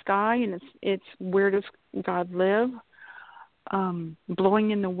in the Sky, and it's Where Does God Live?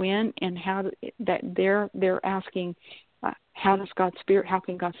 Blowing in the Wind, and they're asking, how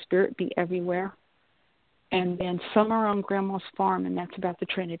can God's Spirit be everywhere? And then Summer on Grandma's Farm, and that's about the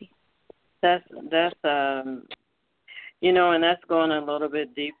Trinity. That's and that's going a little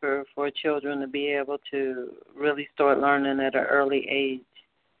bit deeper for children to be able to really start learning at an early age.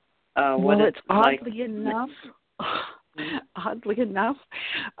 It's oddly enough,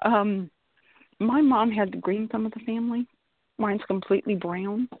 my mom had the green thumb of the family. Mine's completely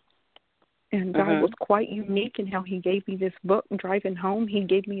brown. And God was quite unique in how he gave me this book. Driving home, he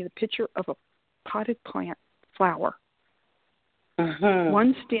gave me the picture of a potted plant flower.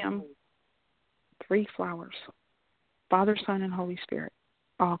 1 stem, 3 flowers. Father, Son, and Holy Spirit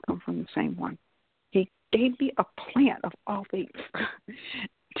all come from the same one. He gave me a plant of all things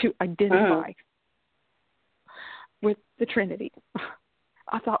to identify with the Trinity.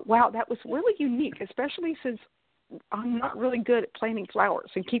 I thought, wow, that was really unique, especially since I'm not really good at planting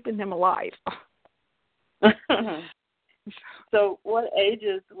flowers and keeping them alive. So what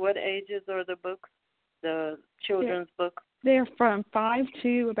ages are the books, the children's books? They're from 5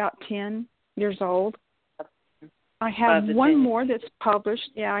 to about 10 years old. I have one more that's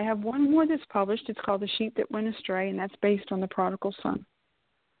published. Yeah, I have one more that's published. It's called The Sheep That Went Astray, and that's based on the prodigal son.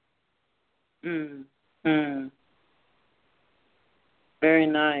 Very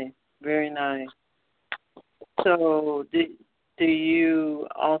nice. Very nice. So do you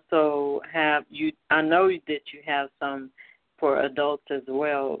also have I know that you have some for adults as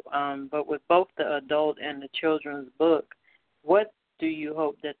well. But with both the adult and the children's book, what do you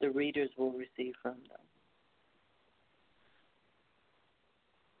hope that the readers will receive from them?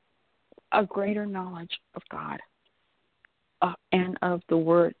 A greater knowledge of God and of the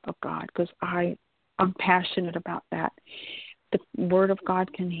Word of God, because I'm passionate about that. The Word of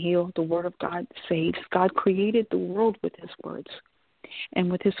God can heal. The Word of God saves. God created the world with His words.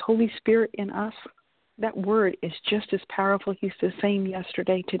 And with His Holy Spirit in us, that Word is just as powerful. He's the same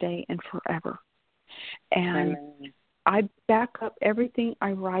yesterday, today, and forever. And Amen. I back up everything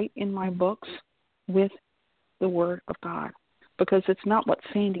I write in my books with the Word of God, because it's not what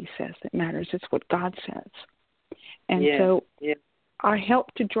Sandy says that matters. It's what God says. And so I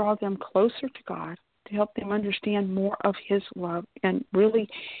help to draw them closer to God, to help them understand more of His love and really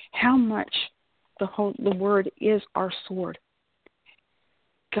how much the Word is our sword.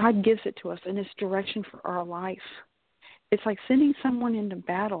 God gives it to us in His direction for our life. It's like sending someone into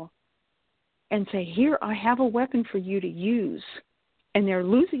battle and say, here, I have a weapon for you to use. And they're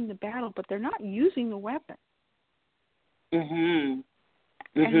losing the battle, but they're not using the weapon. Mhm.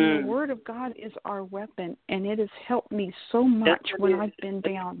 And the Word of God is our weapon, and it has helped me so much when I've been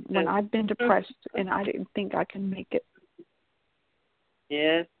down, when I've been depressed, and I didn't think I can make it.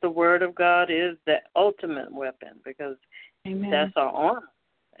 Yes, the Word of God is the ultimate weapon, because Amen. That's our armor.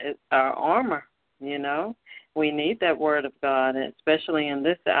 It's our armor, you know. We need that Word of God, especially in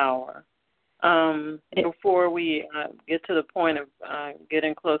this hour. Before we get to the point of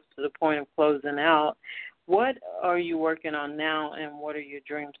getting close to the point of closing out, what are you working on now, and what are your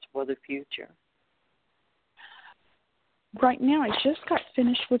dreams for the future? Right now, I just got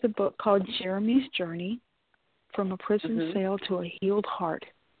finished with a book called Jeremy's Journey, From a Prison Cell to a Healed Heart.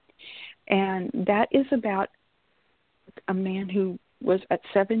 And that is about a man who was at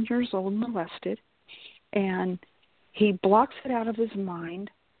 7 years old molested, and he blocks it out of his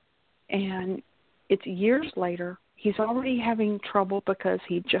mind, and it's years later. He's already having trouble because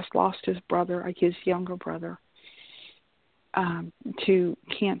he just lost his brother, like his younger brother, to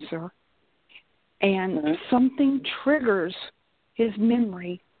cancer. And something triggers his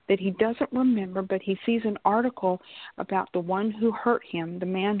memory that he doesn't remember, but he sees an article about the one who hurt him, the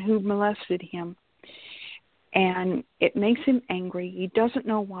man who molested him. And it makes him angry. He doesn't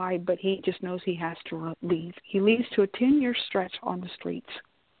know why, but he just knows he has to leave. He leaves to a 10-year stretch on the streets,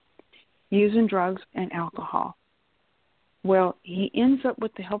 using drugs and alcohol. Well, he ends up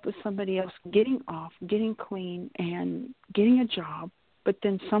with the help of somebody else getting off, getting clean, and getting a job. But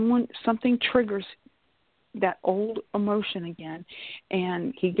then something triggers that old emotion again,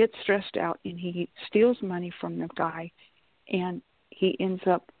 and he gets stressed out, and he steals money from the guy, and he ends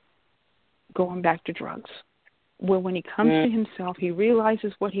up going back to drugs. Well, when he comes to himself, he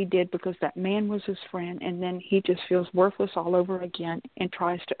realizes what he did because that man was his friend, and then he just feels worthless all over again and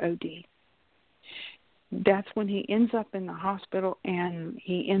tries to OD. That's when he ends up in the hospital, and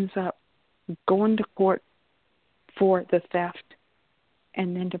he ends up going to court for the theft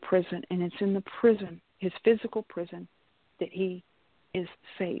and then to prison. And it's in the prison, his physical prison, that he is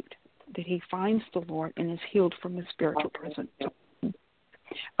saved, that he finds the Lord and is healed from his spiritual prison.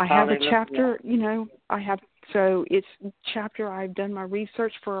 I have a chapter, so it's chapter, I've done my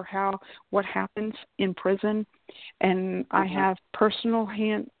research for what happens in prison, and I have personal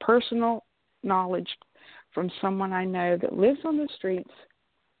knowledge from someone I know that lives on the streets,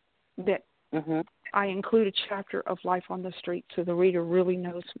 that I include a chapter of life on the streets so the reader really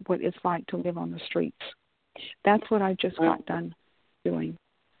knows what it's like to live on the streets. That's what I just got done doing.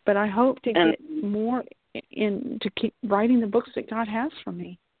 But I hope to get more to keep writing the books that God has for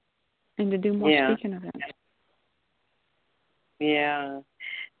me and to do more speaking events. Yeah.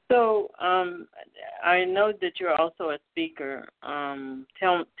 So I know that you're also a speaker. Tell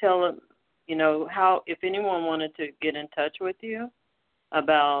how, if anyone wanted to get in touch with you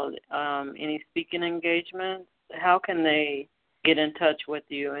about any speaking engagements, how can they get in touch with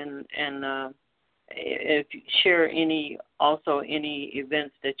you, and if you share any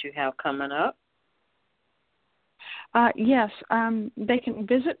events that you have coming up? Yes, they can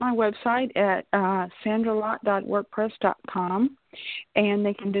visit my website at sandralott.wordpress.com, and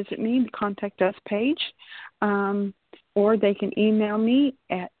they can visit me, the Contact Us page, or they can email me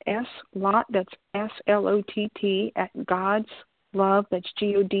at slott, that's SLOTT, at God's Love, that's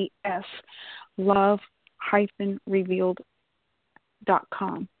GODS,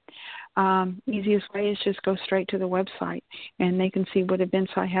 love-revealed.com. Easiest way is just go straight to the website, and they can see what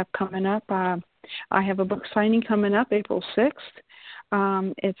events I have coming up. I have a book signing coming up April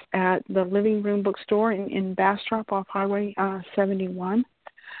 6th. It's at the Living Room Bookstore in Bastrop off Highway 71.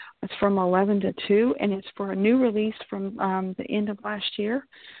 It's from 11 to 2, and it's for a new release from the end of last year,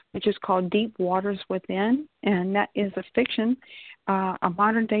 which is called Deep Waters Within, and that is a fiction, a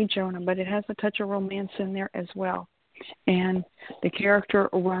modern-day Jonah, but it has a touch of romance in there as well. And the character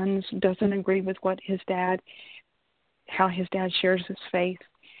doesn't agree with how his dad shares his faith,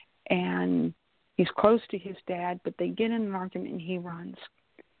 and he's close to his dad, but they get in an argument and he runs.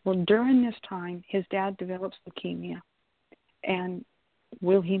 Well, during this time, his dad develops leukemia, and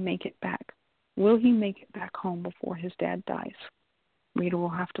will he make it back? Will he make it back home before his dad dies? Reader will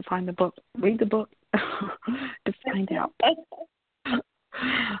have to find the book. Read the book to find out.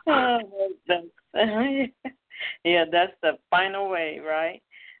 Yeah, that's the final way, right?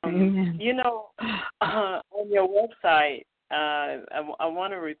 On your website, I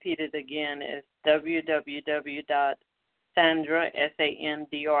want to repeat it again. It's www.Sandra, Sandra,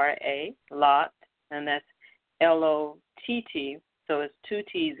 Lott, and that's Lott, so it's 2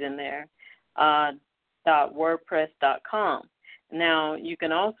 T's in there, .wordpress.com. Now, you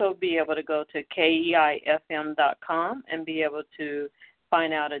can also be able to go to KEIFM.com and be able to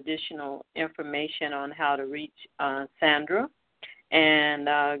find out additional information on how to reach Sandra and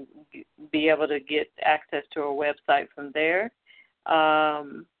be able to get access to her website from there.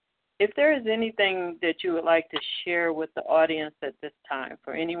 If there is anything that you would like to share with the audience at this time,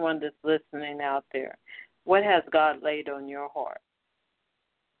 for anyone that's listening out there, what has God laid on your heart?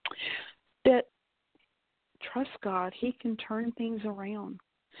 That trust God, He can turn things around.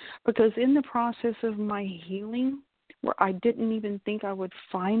 Because in the process of my healing, where I didn't even think I would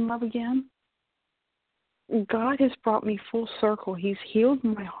find love again, God has brought me full circle. He's healed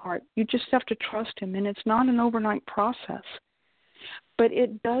my heart. You just have to trust Him, and it's not an overnight process. But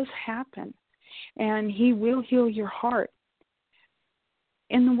it does happen, and He will heal your heart.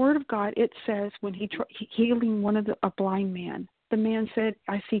 In the Word of God, it says when He healing a blind man, the man said,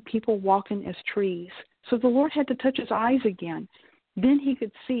 I see people walking as trees. So the Lord had to touch his eyes again. Then he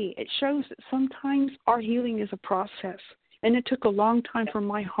could see. It shows that sometimes our healing is a process, and it took a long time for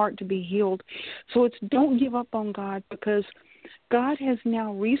my heart to be healed. So don't give up on God, because God has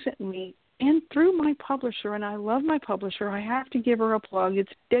now recently, and through my publisher, and I love my publisher, I have to give her a plug.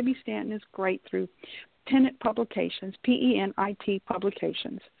 It's Debbie Stanton is great through Penit Publications, PENIT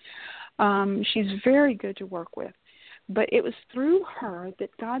Publications. She's very good to work with. But it was through her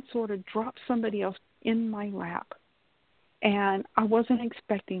that God sort of dropped somebody else in my lap. And I wasn't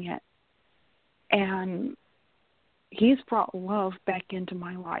expecting it. And He's brought love back into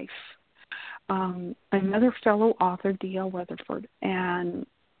my life. Another fellow author, D.L. Weatherford, and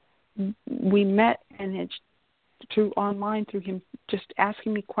we met, and it's online through him just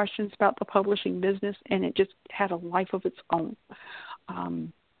asking me questions about the publishing business, and it just had a life of its own.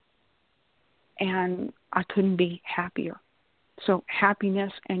 And I couldn't be happier. So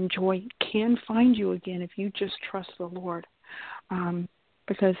happiness and joy can find you again if you just trust the Lord,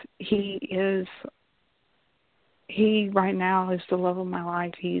 because He right now is the love of my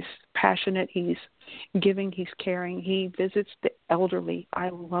life. He's passionate. He's giving. He's caring. He visits the elderly. I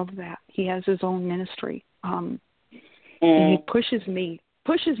love that. He has his own ministry. And He pushes me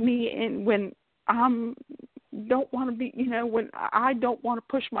in when don't want to be, when I don't want to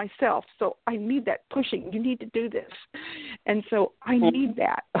push myself. So I need that pushing. You need to do this. And so I need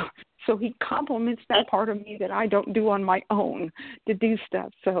that. So He compliments that part of me that I don't do on my own to do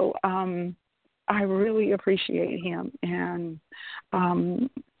stuff. So I really appreciate him, and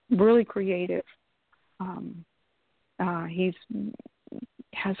really creative. He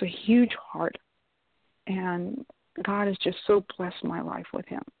has a huge heart, and God has just so blessed my life with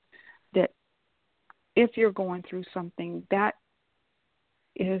him that if you're going through something, that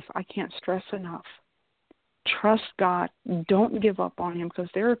is, I can't stress enough. Trust God. Don't give up on Him, because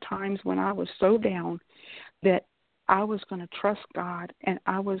there are times when I was so down that I was going to trust God and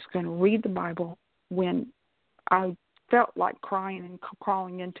I was going to read the Bible when I felt like crying and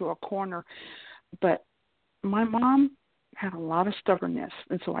crawling into a corner. But my mom had a lot of stubbornness,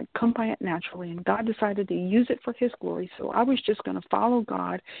 and so I'd come by it naturally, and God decided to use it for His glory. So I was just going to follow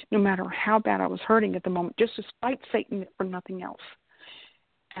God no matter how bad I was hurting at the moment, just to spite Satan for nothing else.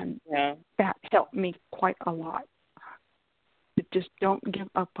 And that helped me quite a lot. Just don't give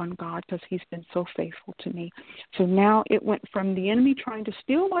up on God, because He's been so faithful to me. So now it went from the enemy trying to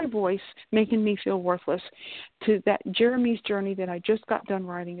steal my voice, making me feel worthless, to that Jeremy's journey that I just got done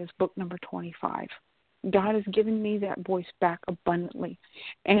writing is book number 25. God has given me that voice back abundantly,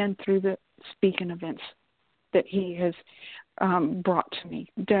 and through the speaking events that He has brought to me.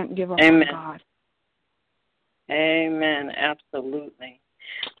 Don't give up on God. Amen. Absolutely.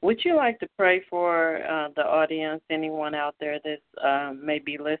 Would you like to pray for the audience, anyone out there that may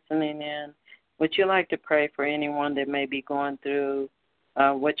be listening in? Would you like to pray for anyone that may be going through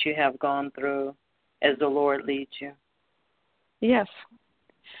what you have gone through as the Lord leads you? Yes.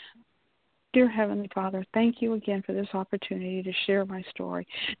 Dear Heavenly Father, thank you again for this opportunity to share my story,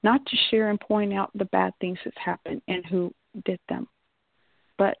 not to share and point out the bad things that's happened and who did them,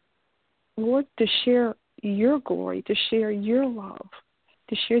 but, Lord, to share your glory, to share your love,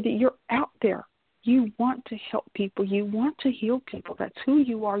 to share that you're out there. You want to help people. You want to heal people. That's who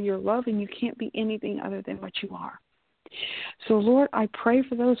you are. You're love, and you can't be anything other than what you are. So, Lord, I pray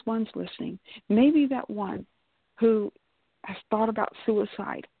for those ones listening. Maybe that one who has thought about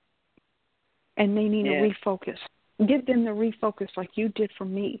suicide and they need to refocus. Give them the refocus like you did for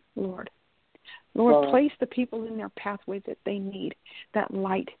me, Lord. Lord, place the people in their pathway that they need, that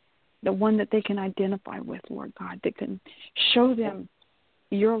light, the one that they can identify with, Lord God, that can show them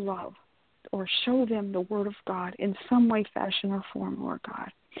your love or show them the Word of God in some way, fashion, or form, Lord God.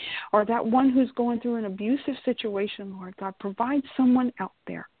 Or that one who's going through an abusive situation, Lord God, provide someone out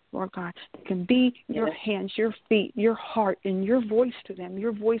there, Lord God, that can be your hands, your feet, your heart, and your voice to them,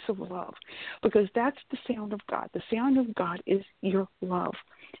 your voice of love. Because that's the sound of God. The sound of God is your love.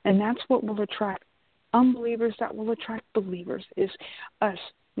 And that's what will attract unbelievers, that will attract believers, is us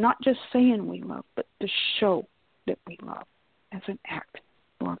not just saying we love, but to show that we love as an act,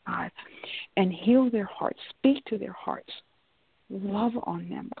 Lord God. And heal their hearts, speak to their hearts, love on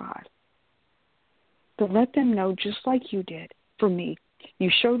them, God. To let them know, just like you did for me,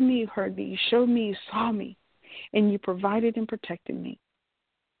 you showed me, you heard me, you showed me, you saw me, and you provided and protected me.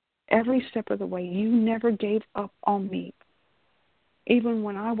 Every step of the way, you never gave up on me. Even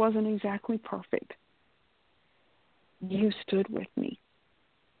when I wasn't exactly perfect, you stood with me.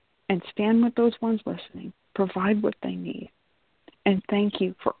 And stand with those ones listening. Provide what they need. And thank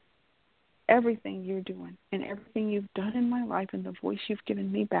you for everything you're doing and everything you've done in my life and the voice you've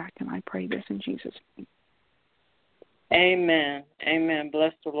given me back. And I pray this in Jesus' name. Amen. Amen.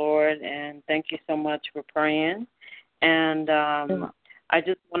 Bless the Lord, and thank you so much for praying. And I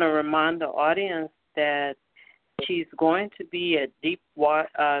just want to remind the audience that she's going to be at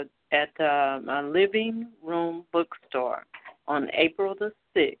a Living Room Bookstore on April the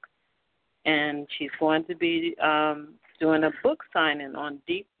 6th, and she's going to be doing a book signing on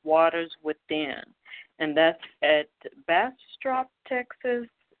Deep Waters Within, and that's at Bastrop, Texas,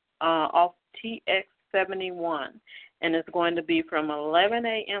 off TX 71. And it's going to be from 11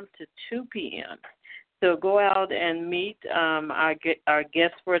 a.m. to 2 p.m. So go out and meet our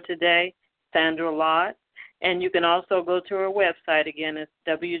guest for today, Sandra Lott. And you can also go to her website. Again, it's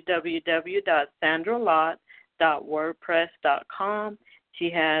www.sandralott.wordpress.com.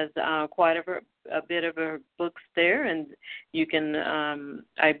 She has quite a bit of her books there, and you can,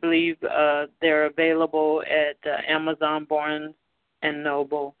 I believe, they're available at Amazon, Barnes &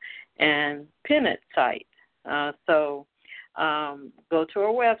 Noble, and Pennant site. So go to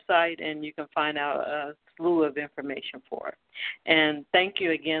our website and you can find out a slew of information for it. And thank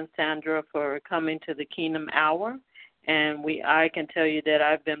you again, Sandra, for coming to the Kingdom Hour. And I can tell you that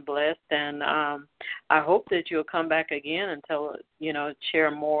I've been blessed, and I hope that you'll come back again and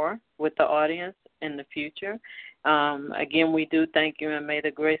share more with the audience in the future. Again, we do thank you, and may the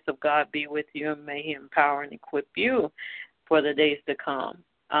grace of God be with you, and may He empower and equip you for the days to come.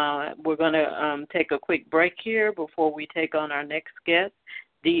 We're going to take a quick break here before we take on our next guest,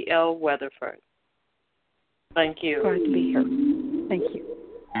 D.L. Weatherford. Thank you. Glad to be here. Thank you.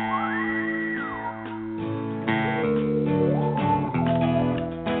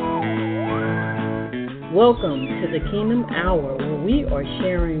 Welcome to the Kingdom Hour, where we are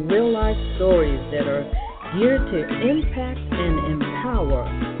sharing real-life stories that are geared to impact and empower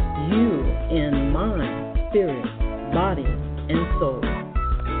you in mind, spirit, body, and soul.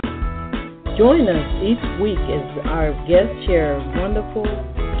 Join us each week as our guests share wonderful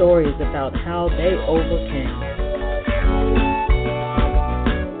stories about how they overcame.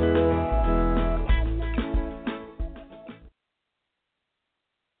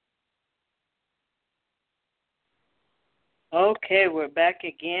 Okay, we're back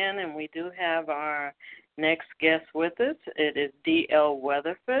again, and we do have our next guest with us. It is D.L.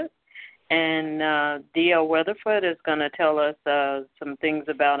 Weatherford. And D.L. Weatherford is going to tell us some things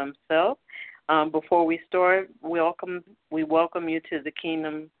about himself. Before we start, we welcome you to the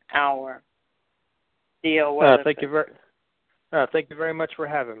Kingdom Hour. D.L. Weatherford. Thank you very much for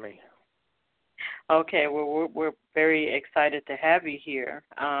having me. Okay, well, we're very excited to have you here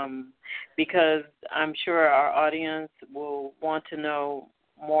because I'm sure our audience will want to know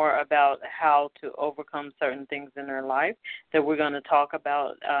more about how to overcome certain things in their life that we're going to talk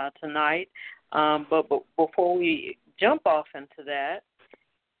about tonight. But before we jump off into that,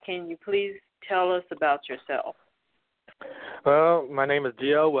 can you please tell us about yourself? Well, my name is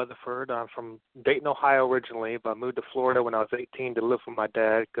D.O. Weatherford. I'm from Dayton, Ohio originally, but I moved to Florida when I was 18 to live with my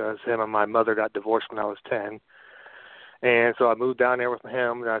dad because him and my mother got divorced when I was 10. And so I moved down there with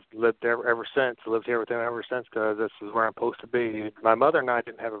him, and I've lived there ever since. I lived here with him ever since because this is where I'm supposed to be. My mother and I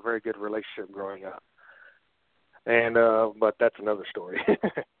didn't have a very good relationship growing up, and but that's another story.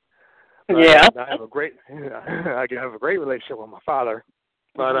 Yeah, I have a great relationship with my father,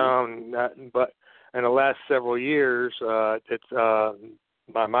 but but in the last several years, it's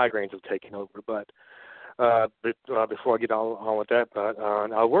my migraines have taken over. But before I get on with that, but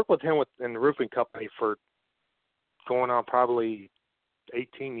I worked with him in the roofing company for going on probably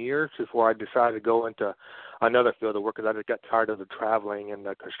 18 years before I decided to go into another field of work because I just got tired of the traveling and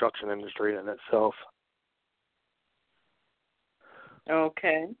the construction industry in itself.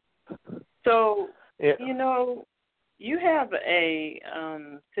 Okay. So, yeah. You know, you have a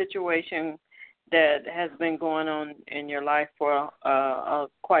situation that has been going on in your life for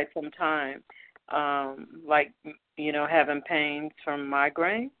quite some time, like, you know, having pains from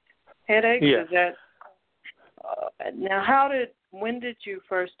migraine headaches. Yes. Is that now? When did you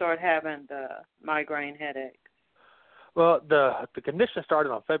first start having the migraine headaches? Well, the condition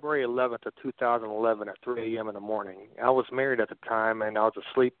started on February 11th of 2011 at 3 a.m. in the morning. I was married at the time, and I was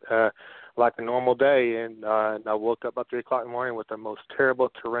asleep like a normal day, and I woke up about 3 o'clock in the morning with the most terrible,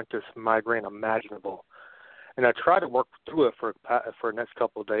 torrentious migraine imaginable. And I tried to work through it for the next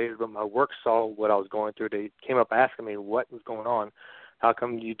couple of days, but my work saw what I was going through. They came up asking me what was going on. How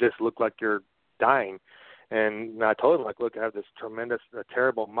come you just look like you're dying? And I told them, like, look, I have this tremendous,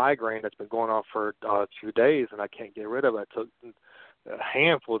 terrible migraine that's been going on for 2 days, and I can't get rid of it. I took a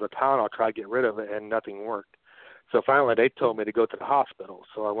handful of the Tylenol, tried to get rid of it, and nothing worked. So finally they told me to go to the hospital.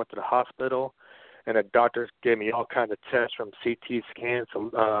 So I went to the hospital, and the doctors gave me all kinds of tests from CT scans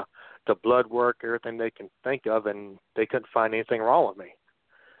to blood work, everything they can think of, and they couldn't find anything wrong with me.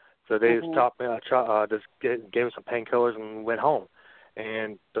 So they just stopped me, gave me some painkillers and went home.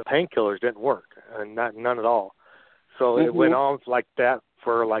 And the painkillers didn't work, and none at all. So it went on like that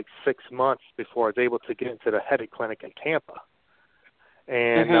for like 6 months before I was able to get into the headache clinic in Tampa.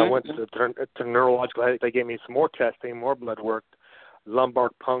 And I went to neurological headache. They gave me some more testing, more blood work, lumbar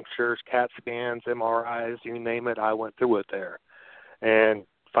punctures, CAT scans, MRIs, you name it. I went through it there. And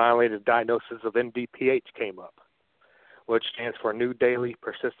finally the diagnosis of NDPH came up, which stands for New Daily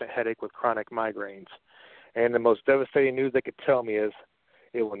Persistent Headache with Chronic Migraines. And the most devastating news they could tell me is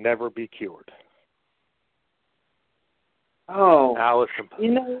it will never be cured. Oh. I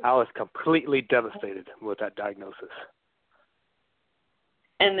was completely devastated with that diagnosis.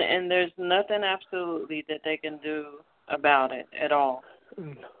 And there's nothing absolutely that they can do about it at all?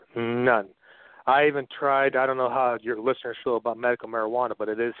 None. I even tried, I don't know how your listeners feel about medical marijuana, but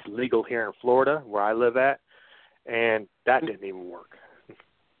it is legal here in Florida where I live at, and that didn't even work.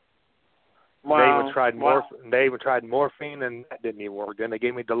 Wow. They even tried morphine, and that didn't even work. Then they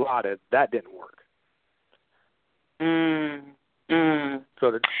gave me Lott. That didn't work.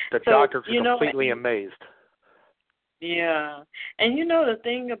 So the doctors were completely amazed. Yeah. And you know the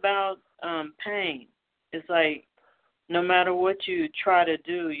thing about pain is like no matter what you try to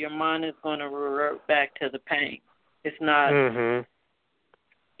do, your mind is going to revert back to the pain. It's not.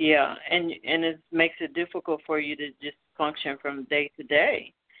 Yeah, and it makes it difficult for you to just function from day to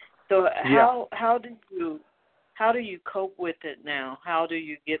day. So how do you cope with it now? How do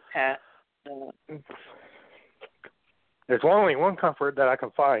you get past There's only one comfort that I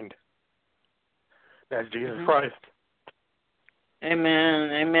can find. That's Jesus Christ.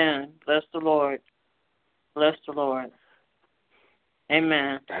 Amen. Amen. Bless the Lord. Bless the Lord.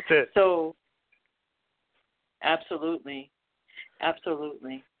 Amen. That's it. So, absolutely.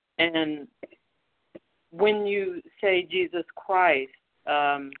 Absolutely. And when you say Jesus Christ,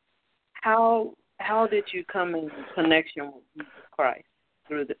 how did you come in connection with Jesus Christ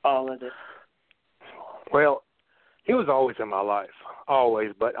through all of this? Well, he was always in my life,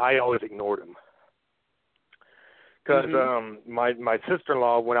 always, but I always ignored him. Because my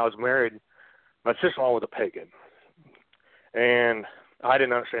sister-in-law, when I was married, my sister-in-law was a pagan. And I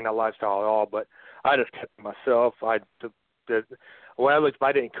didn't understand that lifestyle at all, but I just kept it myself. If I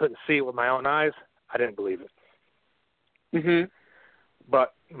couldn't see it with my own eyes, I didn't believe it.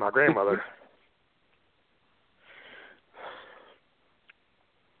 But my grandmother,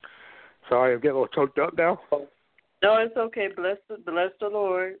 sorry, I'm getting a little choked up now. No, it's okay. Bless the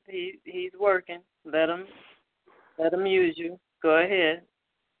Lord. He's working. Let him use you. Go ahead.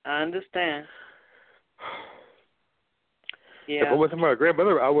 I understand. Yeah. If it wasn't my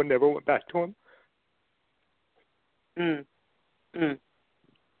grandmother, I would never went back to him. Mm. Mm.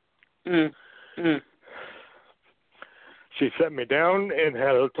 Mm. Mm. She sat me down and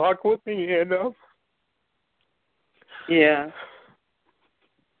had a talk with me, and yeah.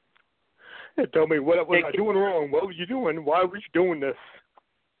 And told me what was I doing wrong? What were you doing? Why were you doing this?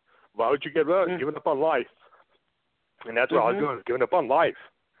 Why would you give up on life? And that's what I was doing, giving up on life.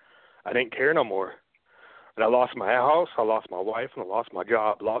 I didn't care no more. And I lost my house, I lost my wife, and I lost my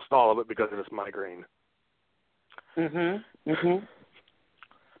job. Lost all of it because of this migraine. And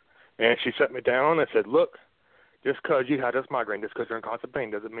she sat me down and said, look, just because you had this migraine, just because you're in constant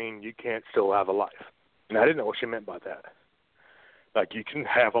pain, doesn't mean you can't still have a life. And I didn't know what she meant by that. Like, you can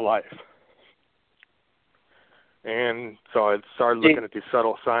have a life. And so I started looking at these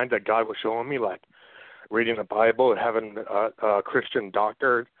subtle signs that God was showing me, like reading the Bible and having a Christian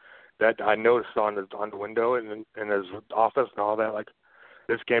doctor that I noticed on the window in his office and all that. Like,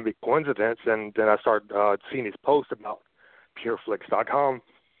 this can't be coincidence. And then I started seeing these posts about pureflix.com.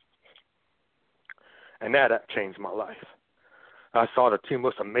 And that app changed my life. I saw the two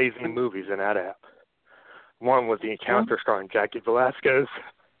most amazing movies in that app. One was The Encounter starring Jackie Velasquez.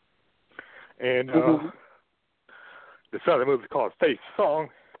 And this other movie called Faith Song.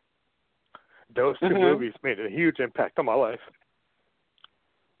 Those two movies made a huge impact on my life.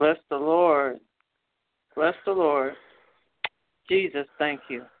 Bless the Lord. Bless the Lord. Jesus, thank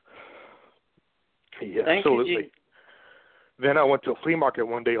you. Yeah, thank absolutely. You, Jesus. Then I went to a flea market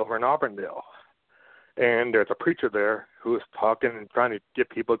one day over in Auburndale. And there's a preacher there who was talking and trying to get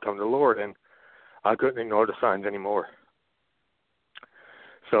people to come to the Lord. And I couldn't ignore the signs anymore.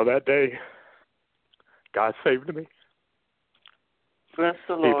 So that day, God saved me. Bless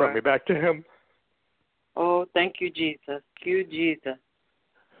the Lord. He brought me back to Him. Oh, thank you, Jesus. Thank you, Jesus.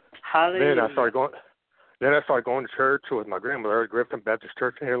 Hallelujah. Then I started going to church with my grandmother at Griffin Baptist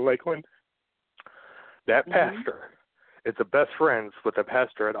Church here in Lakeland. That pastor is the best friends with the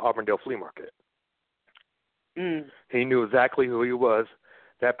pastor at Auburndale Flea Market. He knew exactly who he was.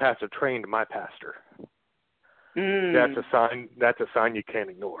 That pastor trained my pastor. That's a sign. That's a sign you can't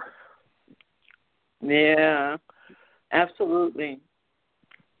ignore. Yeah, absolutely.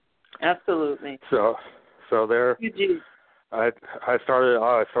 Absolutely. So there, I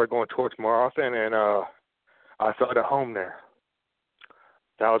started going to church more often, and I felt at home there.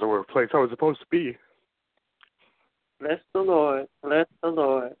 That was the place I was supposed to be. Bless the Lord. Bless the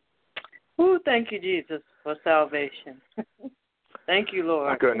Lord. Ooh, thank you, Jesus, for salvation. Thank you,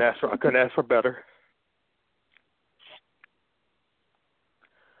 Lord. I couldn't ask for better.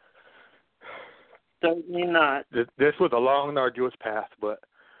 Certainly not. This was a long and arduous path, but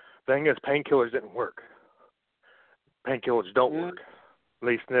the thing is, painkillers didn't work. Painkillers don't work. At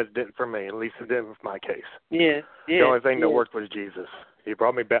least it didn't for me. At least it didn't for my case. Yes. The only thing that worked was Jesus. He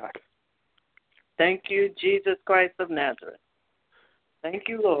brought me back. Thank you, Jesus Christ of Nazareth. Thank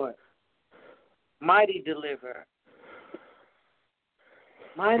you, Lord. Mighty deliverer.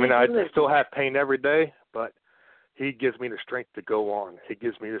 Mighty deliverer. I still have pain every day, but He gives me the strength to go on. He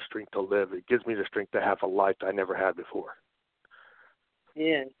gives me the strength to live. He gives me the strength to have a life I never had before.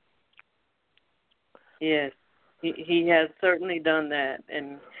 Yes. Yes. He has certainly done that,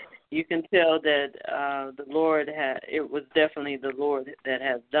 and you can tell that the Lord it was definitely the Lord that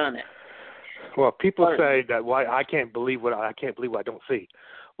has done it. Well, people say that I can't believe what I don't see.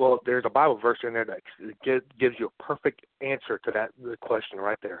 Well, there's a Bible verse in there that gives you a perfect answer to that question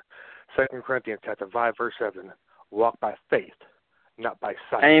right there. 2 Corinthians chapter 5, verse 7. Walk by faith, not by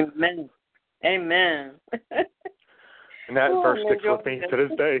sight. Amen. Amen. And that verse sticks with me to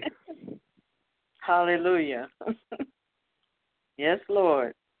this day. Hallelujah. Yes,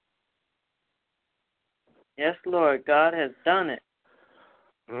 Lord. Yes, Lord. God has done it.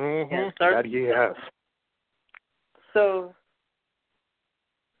 Yes, that He has. So,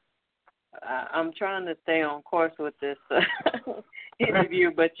 I'm trying to stay on course with this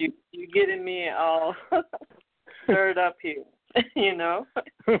interview, but you're getting me all stirred up here, you know.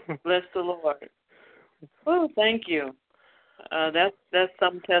 Bless the Lord. Oh, thank you. That's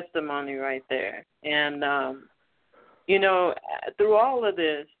some testimony right there. And, you know, through all of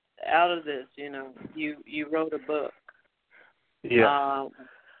this, out of this, you know, you wrote a book. Yeah.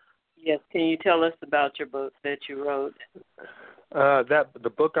 Yes. Can you tell us about your book that you wrote?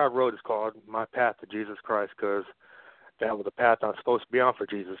 The book I wrote is called My Path to Jesus Christ, because that was the path I'm supposed to be on for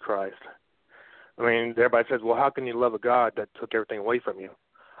Jesus Christ. I mean, everybody says, well, how can you love a God that took everything away from you?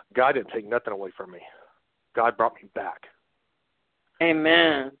 God didn't take nothing away from me. God brought me back.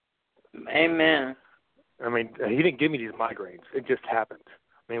 Amen. Amen. I mean, He didn't give me these migraines. It just happened.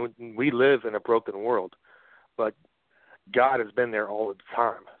 I mean, we live in a broken world, but God has been there all the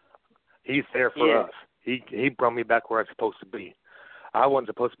time. He's there for us. He brought me back where I'm supposed to be. I wasn't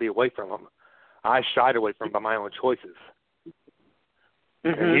supposed to be away from him. I shied away from him by my own choices.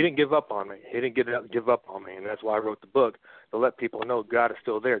 Mm-hmm. And he didn't give up on me. He didn't give up on me, and that's why I wrote the book, to let people know God is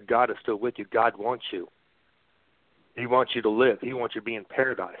still there. God is still with you. God wants you. He wants you to live. He wants you to be in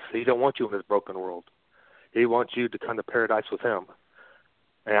paradise. He don't want you in this broken world. He wants you to come to paradise with him.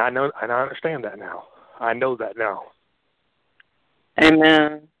 And I know, and I understand that now. I know that now.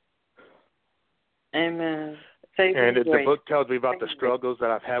 Amen. Amen. And the book tells me about the struggles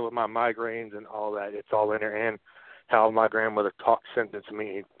that I've had with my migraines and all that. It's all in there, and how my grandmother sentenced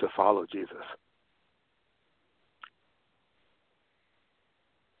me to follow Jesus.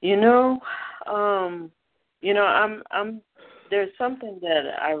 I'm there's something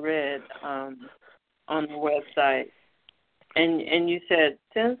that I read on the website, and you said,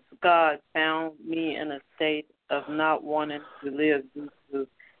 since God found me in a state of not wanting to live due to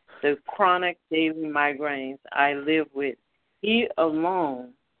the chronic daily migraines I live with, He alone,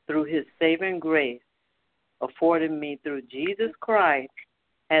 through His saving grace, afforded me through Jesus Christ,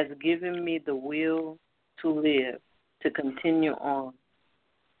 has given me the will to live, to continue on.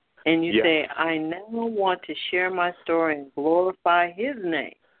 And you say, I now want to share my story and glorify His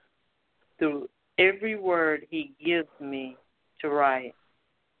name through every word He gives me to write.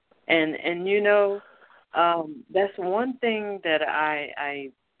 And that's one thing that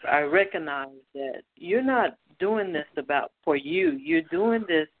I recognize, that you're not doing this for you. You're doing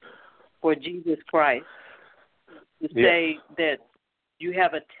this for Jesus Christ. To say that you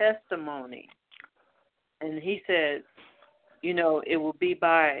have a testimony. And He said, it will be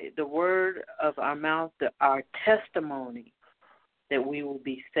by the word of our mouth, our testimony, that we will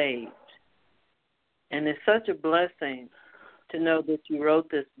be saved. And it's such a blessing to know that you wrote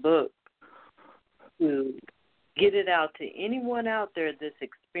this book, to get it out to anyone out there that's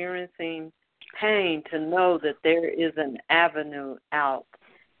experiencing pain, to know that there is an avenue out.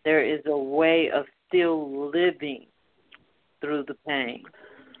 There is a way of still living through the pain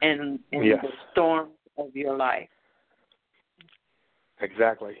and the storms of your life.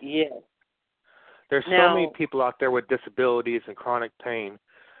 Exactly. Yes. There's so many people out there with disabilities and chronic pain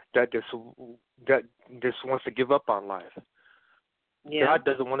that just wants to give up on life. Yeah. God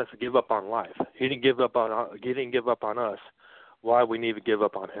doesn't want us to give up on life. He didn't give up on us. Why we need to give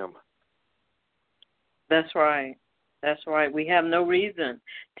up on Him? That's right. That's right. We have no reason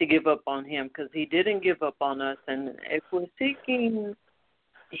to give up on Him, because He didn't give up on us. And if we're seeking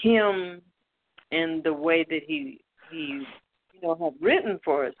Him in the way that He have written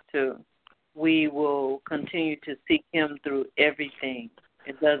for us to, we will continue to seek Him through everything.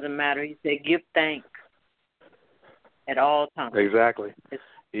 It doesn't matter. He said, give thanks at all times. Exactly.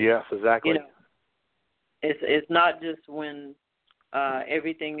 Yes, exactly. It's not just when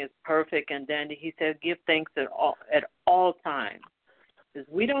everything is perfect and dandy. He said, give thanks at all times. Because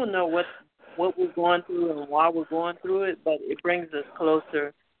we don't know what we're going through and why we're going through it, but it brings us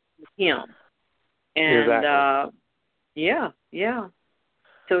closer to Him. And exactly.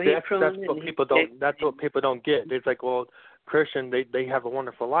 So that's what people don't. That's what people don't get. It's like, well, Christian, they have a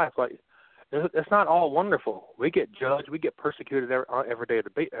wonderful life. Like, it's not all wonderful. We get judged. We get persecuted every day of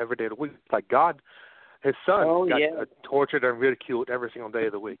the week. It's like God, His Son, got tortured and ridiculed every single day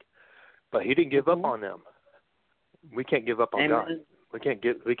of the week, but He didn't give up on them. We can't give up on God. We can't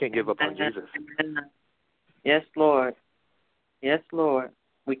give up on Jesus. Yes, Lord. Yes, Lord.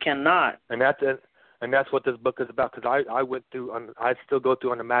 We cannot. And that's what this book is about. Because I went through, I still go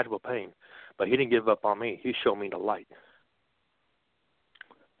through unimaginable pain, but He didn't give up on me. He showed me the light.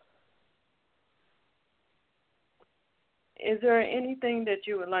 Is there anything that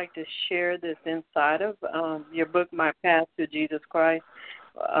you would like to share that's inside of your book, My Path to Jesus Christ,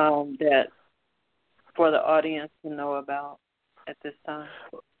 that for the audience to know about at this time?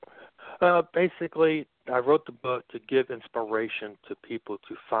 Basically, I wrote the book to give inspiration to people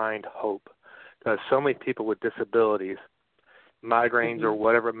to find hope. Because so many people with disabilities, migraines or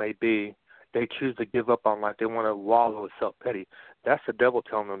whatever it may be, they choose to give up on life. They want to wallow in self-pity. That's the devil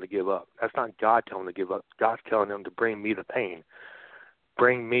telling them to give up. That's not God telling them to give up. God's telling them to bring me the pain.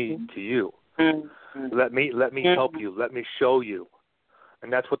 Bring me to you. Let me help you. Let me show you.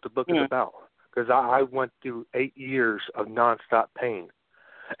 And that's what the book is about. Because I went through 8 years of nonstop pain.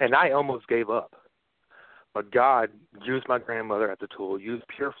 And I almost gave up. But God used my grandmother as a tool, used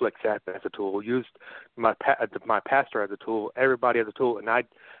PureFlix as a tool, used my pastor as a tool, everybody as a tool, and I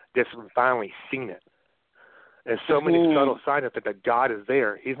just finally seen it. And so many subtle signs that God is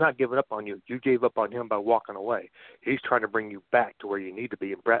there. He's not giving up on you. You gave up on him by walking away. He's trying to bring you back to where you need to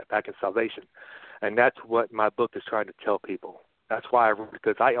be and back in salvation. And that's what my book is trying to tell people. That's why I wrote it,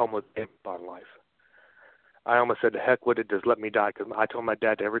 because I almost gave up on life. I almost said, the heck with it, just let me die. Because I told my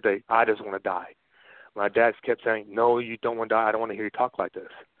dad every day, I just want to die. My dad kept saying, no, you don't want to die. I don't want to hear you talk like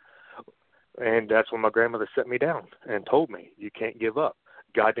this. And that's when my grandmother set me down and told me, you can't give up.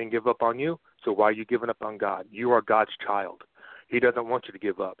 God didn't give up on you, so why are you giving up on God? You are God's child. He doesn't want you to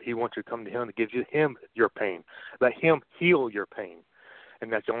give up. He wants you to come to him to give him your pain. Let him heal your pain.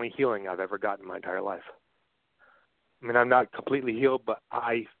 And that's the only healing I've ever gotten in my entire life. I mean, I'm not completely healed, but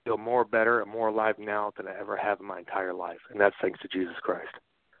I feel more better and more alive now than I ever have in my entire life. And that's thanks to Jesus Christ.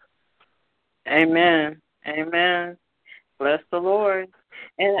 Amen. Amen. Bless the Lord.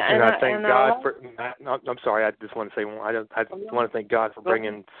 And I thank God for. I'm sorry. I just want to say. I want to thank God for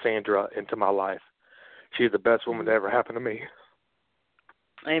bringing Sandra into my life. She's the best woman that ever happened to me.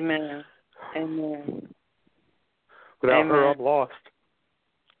 Amen. Amen. Without her, I'm lost.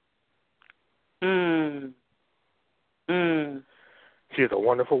 She's a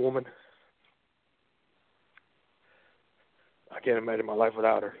wonderful woman. I can't imagine my life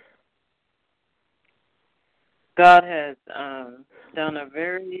without her. God has done a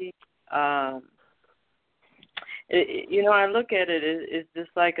very, I look at it, it's just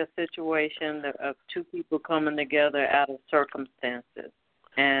like a situation of two people coming together out of circumstances,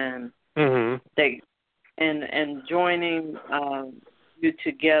 and they and joining you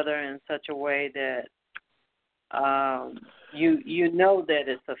together in such a way that you know that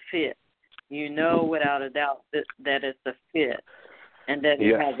it's a fit. You know without a doubt that it's a fit, and that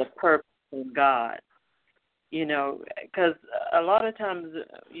it has a purpose in God. You know, because a lot of times,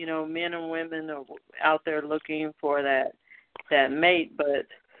 men and women are out there looking for that mate, but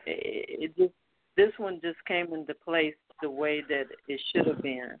this one just came into place the way that it should have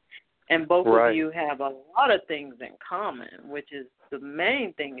been. And both of you have a lot of things in common, which is the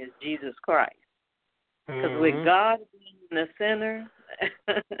main thing is Jesus Christ. Because with God being in the center,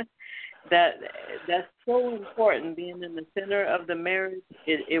 that's so important. Being in the center of the marriage,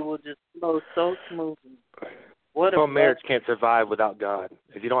 it will just flow so smoothly. Marriage can't survive without God.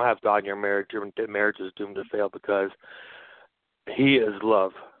 If you don't have God in your marriage is doomed to fail, because He is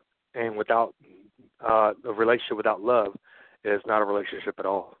love, and without a relationship without love is not a relationship at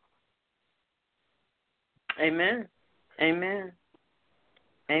all. Amen. Amen.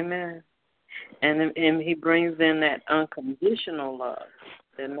 Amen. And He brings in that unconditional love.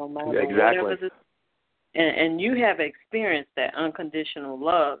 That no matter whatever and you have experienced that unconditional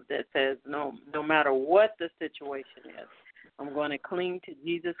love that says no matter what the situation is, I'm going to cling to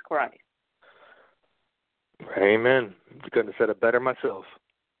Jesus Christ. Amen. You couldn't have said it better myself.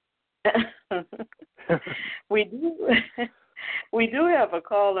 We do have a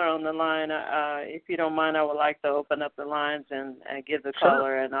caller on the line. If you don't mind, I would like to open up the lines and give the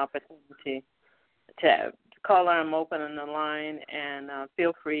caller an opportunity to caller. I'm opening the line, and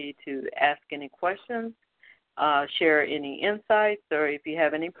feel free to ask any questions, share any insights, or if you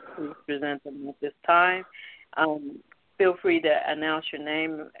have any, please present them at this time. Feel free to announce your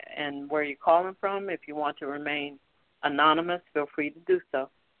name and where you're calling from. If you want to remain anonymous, feel free to do so.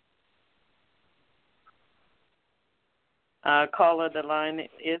 Caller, the line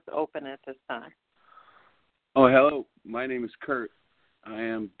is open at this time. Oh, hello. My name is Kurt. I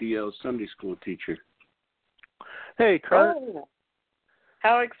am DL's Sunday school teacher. Hey, Kurt. Oh,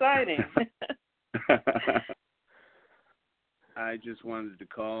 how exciting. I just wanted to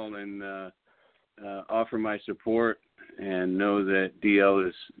call and offer my support and know that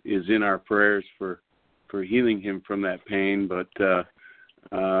DL is in our prayers for healing him from that pain. But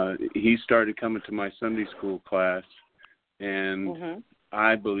he started coming to my Sunday school class, and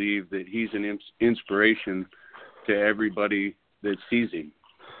I believe that he's an inspiration to everybody that sees him.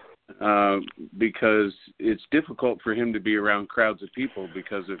 Because it's difficult for him to be around crowds of people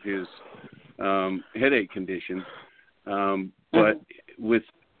because of his headache condition. But with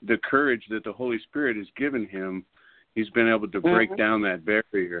the courage that the Holy Spirit has given him, he's been able to break down that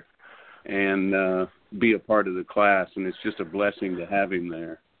barrier and be a part of the class, and it's just a blessing to have him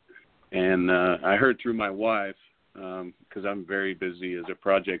there. And I heard through my wife, because I'm very busy as a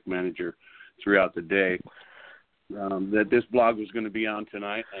project manager throughout the day, that this blog was going to be on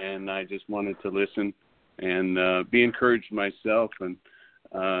tonight, and I just wanted to listen and be encouraged myself. And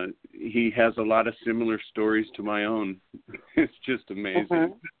he has a lot of similar stories to my own. It's just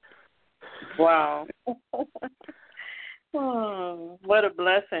amazing. Wow. Oh, what a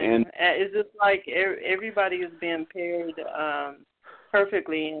blessing. It's just like everybody is being paired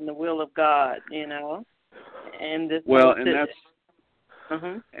perfectly in the will of God, you know? And this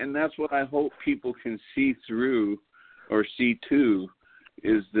and that's what I hope people can see through or see too,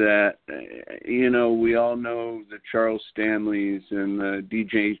 is that we all know the Charles Stanleys and the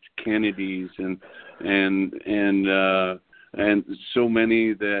DJ Kennedys and so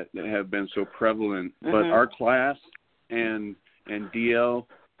many that have been so prevalent. But our class and DL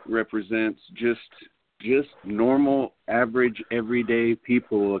represents just normal, average, everyday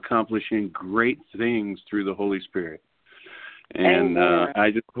people accomplishing great things through the Holy Spirit. And I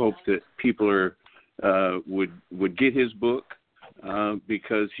just hope that people would get his book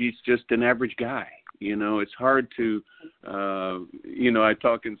because he's just an average guy. It's hard to, I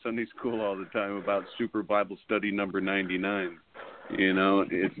talk in Sunday school all the time about Super Bible Study number 99.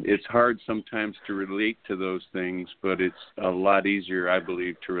 It's hard sometimes to relate to those things, but it's a lot easier, I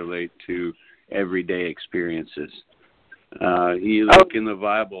believe, to relate to everyday experiences. You look in the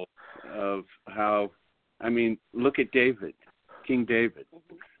Bible of how, look at David, King David.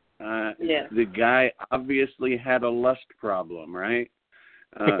 The guy obviously had a lust problem, right?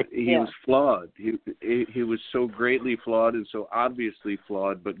 He was flawed. He was so greatly flawed and so obviously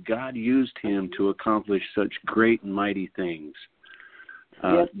flawed, but God used him to accomplish such great and mighty things.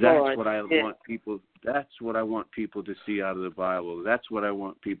 That's what I want people. That's what I want people to see out of the Bible. That's what I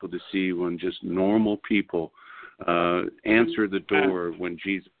want people to see when just normal people answer the door when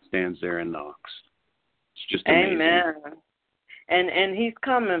Jesus stands there and knocks. It's just amazing. Amen. And he's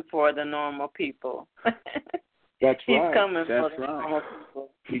coming for the normal people. That's he's right. coming That's for the right. normal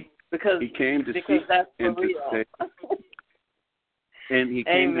people. Because he came to because seek that's and for to real. save. And he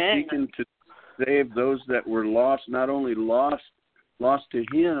came to seek and to save those that were lost, not only lost to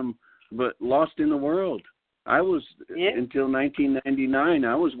him, but lost in the world. I was, until 1999,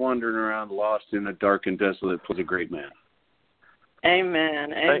 I was wandering around lost in a dark and desolate place, a great man.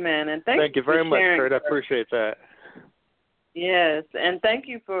 Amen. Amen. And thank you very much, Kurt. I Kurt. appreciate that. Yes, and thank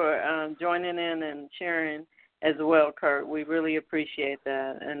you for joining in and sharing as well, Kurt. We really appreciate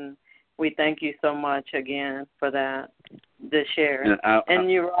that, and we thank you so much again for that, the share.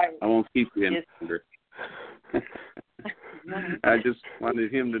 And you're right. I won't keep you any longer. I just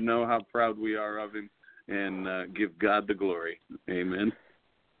wanted him to know how proud we are of him and give God the glory. Amen.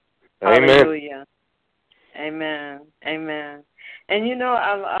 Hallelujah. Amen. Amen. And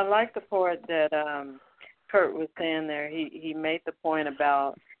I like the part that Kurt was saying there. He made the point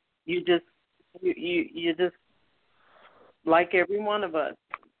about you just like every one of us,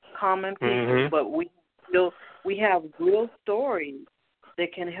 common people, but we have real stories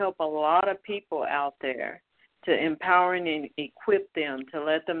that can help a lot of people out there, to empower and equip them, to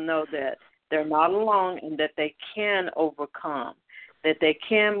let them know that they're not alone and that they can overcome, that they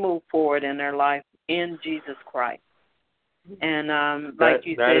can move forward in their life in Jesus Christ. And like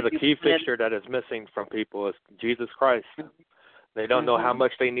you said, that is a key fixture that is missing from people, is Jesus Christ. They don't know how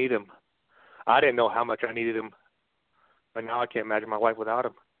much they need him. I didn't know how much I needed him, but now I can't imagine my life without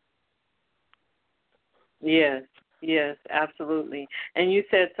him. Yes, absolutely. And you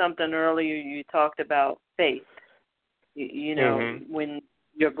said something earlier. You talked about faith. When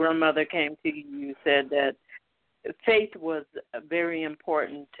your grandmother came to you, you said that faith was very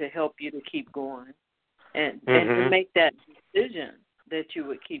important to help you to keep going and to make that decision that you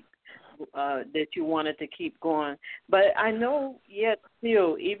would keep, that you wanted to keep going. But I know yet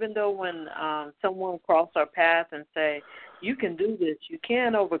still, even though when someone cross our path and say, you can do this, you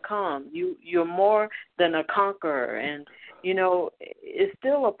can overcome, you're more than a conqueror, and, it's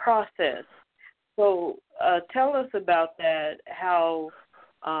still a process. So tell us about that, how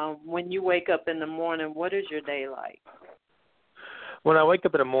when you wake up in the morning, what is your day like? When I wake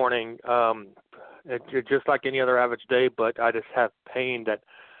up in the morning, it's just like any other average day, but I just have pain that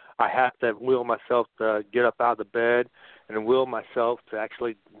I have to will myself to get up out of the bed and will myself to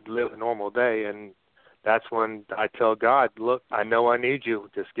actually live a normal day. And that's when I tell God, look, I know I need you.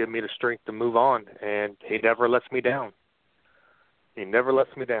 Just give me the strength to move on. And he never lets me down. He never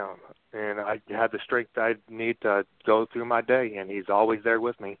lets me down. And I have the strength I need to go through my day, and he's always there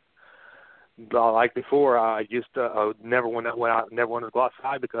with me. Like before, I used to never wanted to go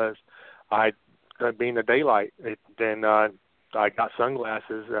outside because I be in the daylight. Then I got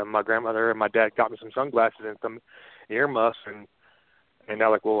sunglasses. My grandmother and my dad got me some sunglasses and some earmuffs, and they're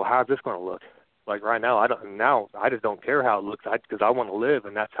like, well, how's this going to look? Like right now, I just don't care how it looks because I want to live,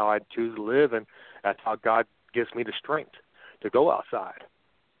 and that's how I choose to live, and that's how God gives me the strength to go outside.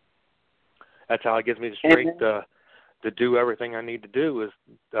 That's how it gives me the strength to do everything I need to do. Is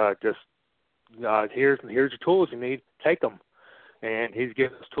here's your tools you need, take them. And he's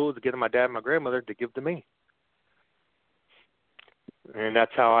given us tools to give to my dad and my grandmother to give to me. And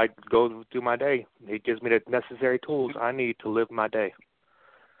that's how I go through my day. He gives me the necessary tools I need to live my day.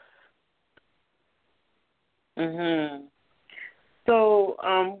 Mhm. So,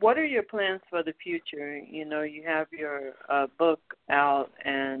 what are your plans for the future? You know, you have your book out,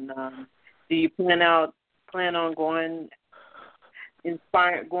 and do you plan on going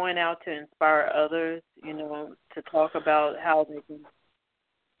out to inspire others? You know, to talk about how they can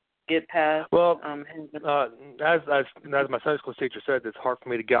get past. Well, as my Sunday school teacher said, it's hard for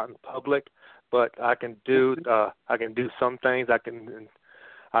me to get out in public, but I can do some things. I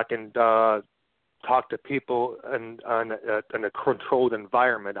can talk to people in a controlled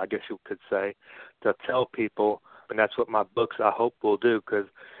environment, I guess you could say, to tell people, and that's what my books I hope will do. Because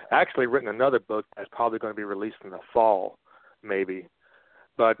I actually written another book that's probably going to be released in the fall, maybe.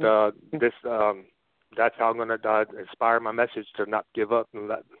 But that's how I'm going to inspire my message to not give up and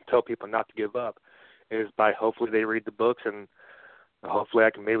tell people not to give up, is by hopefully they read the books, and hopefully I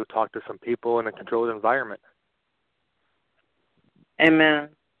can maybe talk to some people in a controlled environment.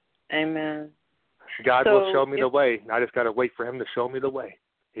 Amen. Amen. God will show me the way. I just got to wait for him to show me the way.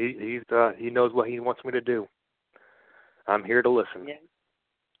 He knows what he wants me to do. I'm here to listen. Yes.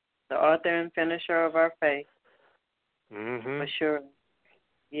 The author and finisher of our faith. Mm-hmm. For sure.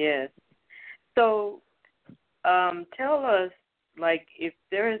 Yes. So tell us, like, if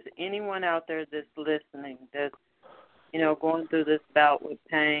there is anyone out there that's listening, that's, you know, going through this bout with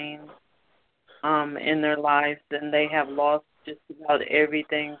pain in their lives, and they have lost just about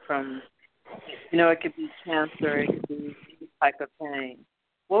everything from, you know, it could be cancer, it could be any type of pain.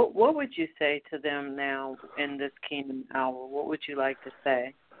 What would you say to them now in this Kingdom Hour? What would you like to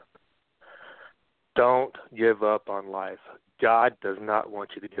say? Don't give up on life. God does not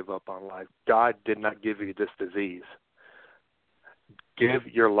want you to give up on life. God did not give you this disease. Give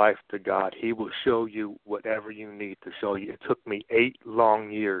your life to God. He will show you whatever you need to show you. It took me 8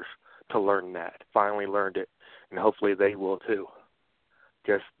 long years to learn that. Finally learned it, and hopefully they will too.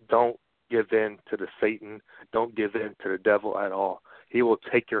 Just don't give in to the Satan. Don't give in to the devil at all. He will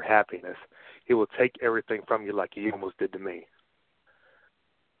take your happiness. He will take everything from you like he almost did to me.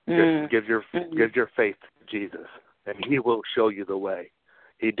 Just give your faith to Jesus, and he will show you the way.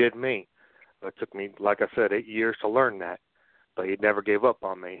 He did me. It took me, like I said, 8 years to learn that, but he never gave up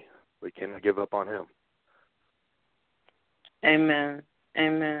on me. We cannot give up on him. Amen.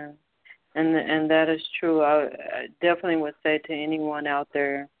 Amen. And that is true. I definitely would say to anyone out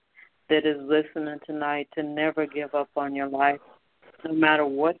there that is listening tonight to never give up on your life, no matter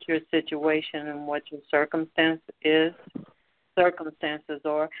what your situation and what your circumstances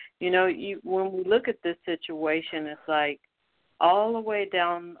are. You know, when we look at this situation, it's like all the way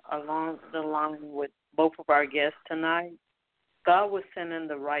down along the line with both of our guests tonight, God was sending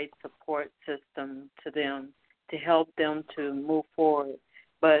the right support system to them to help them to move forward.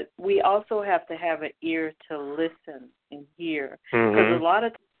 But we also have to have an ear to listen and hear. Because a lot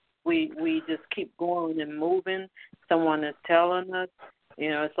of times we just keep going and moving. Someone is telling us, you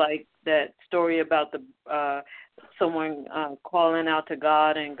know, it's like that story about the someone calling out to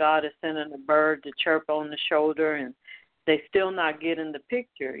God, and God is sending a bird to chirp on the shoulder, and they still not getting the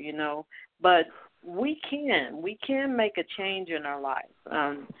picture, you know. But we can make a change in our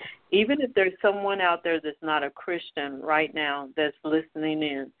life. Even if there's someone out there that's not a Christian right now that's listening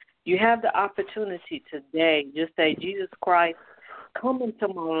in, you have the opportunity today. Just say, Jesus Christ, come into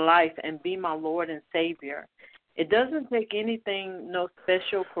my life and be my Lord and Savior. It doesn't take anything, no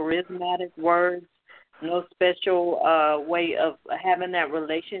special charismatic words, no special way of having that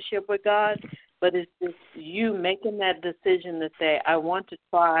relationship with God, but it's just you making that decision to say, I want to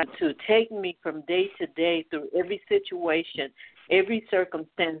try to take me from day to day through every situation, every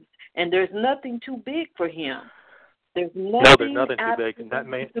circumstance, and there's nothing too big for him. There's nothing too big. And that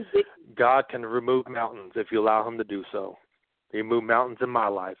means God can remove mountains if you allow him to do so. He moved mountains in my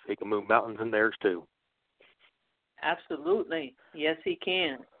life. He can move mountains in theirs too. Absolutely. Yes, he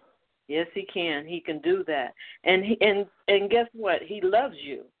can. Yes, he can. He can do that. And guess what? He loves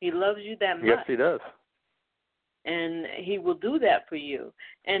you. He loves you that much. Yes, he does. And he will do that for you.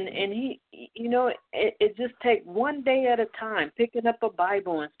 And he, you know, it just takes one day at a time, picking up a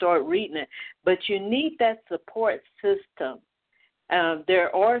Bible and start reading it. But you need that support system.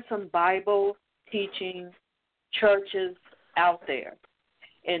 There are some Bible teaching churches out there.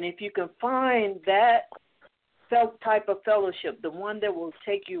 And if you can find that type of fellowship, the one that will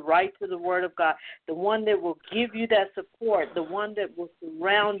take you right to the Word of God, the one that will give you that support, the one that will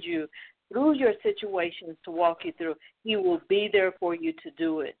surround you through your situations to walk you through, he will be there for you to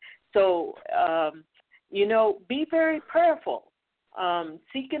do it. So, you know, be very prayerful,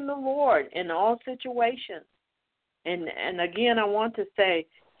 seeking the Lord in all situations. And again, I want to say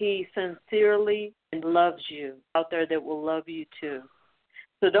he sincerely loves you out there that will love you too.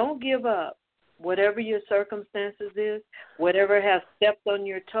 So don't give up. Whatever your circumstances is, whatever has stepped on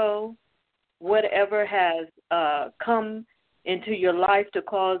your toe, whatever has come into your life to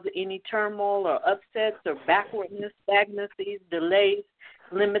cause any turmoil or upsets or backwardness, stagnancies, delays,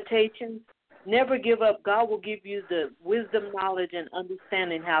 limitations, never give up. God will give you the wisdom, knowledge, and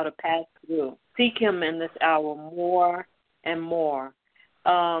understanding how to pass through. Seek him in this hour more and more.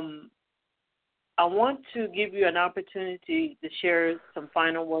 I want to give you an opportunity to share some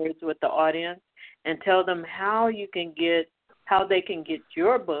final words with the audience and tell them how they can get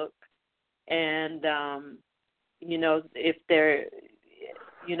your book, and if they're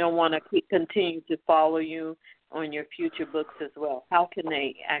want to continue to follow you on your future books as well. How can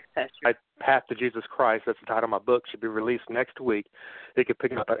they access you? Path to Jesus Christ, that's the title of my book, should be released next week. They can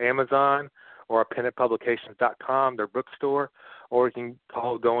pick it up at Amazon or PennantPublications.com, their bookstore, or you can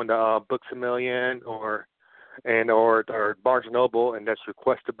go into Books A Million or Barnes & Noble and just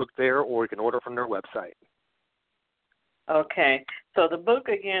request a book there, or you can order from their website. Okay. So the book,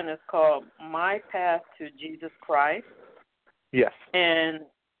 again, is called My Path to Jesus Christ. Yes. And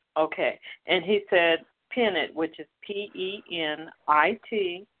he said Pennant, which is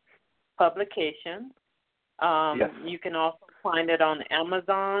PENIT Publication. Yes. You can also find it on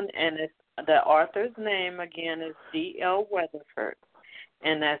Amazon, and the author's name, again, is D.L. Weatherford,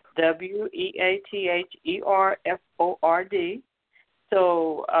 and that's WEATHERFORD.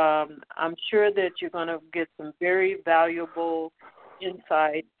 So I'm sure that you're going to get some very valuable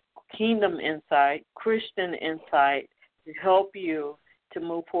insight, kingdom insight, Christian insight to help you to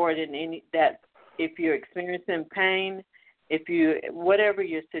move forward in if you're experiencing pain, whatever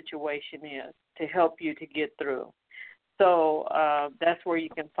your situation is, to help you to get through. So that's where you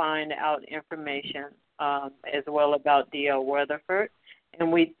can find out information as well about D.L. Weatherford. And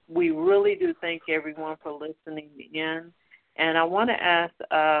we really do thank everyone for listening in. And I want to ask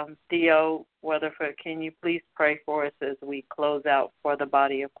D.L. Weatherford, can you please pray for us as we close out for the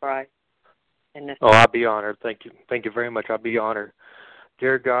body of Christ? I'll be honored. Thank you. Thank you very much. I'll be honored.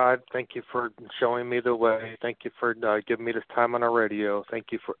 Dear God, thank you for showing me the way. Thank you for giving me this time on the radio.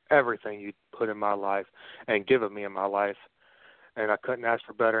 Thank you for everything you put in my life and given me in my life. And I couldn't ask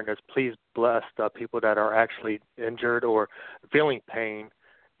for better. And just please bless the people that are actually injured or feeling pain,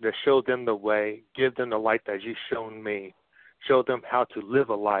 to show them the way, give them the light that you've shown me. Show them how to live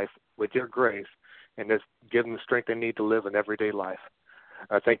a life with your grace, and just give them the strength they need to live an everyday life.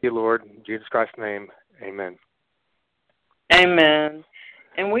 Thank you, Lord. In Jesus Christ's name, amen. Amen.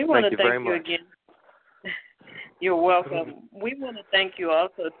 And we want to thank you much. again. You're welcome. We want to thank you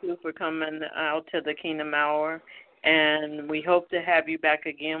also, too, for coming out to the Kingdom Hour, and we hope to have you back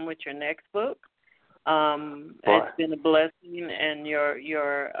again with your next book. It's been a blessing, and your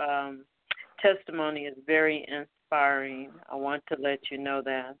testimony is very inspiring. I want to let you know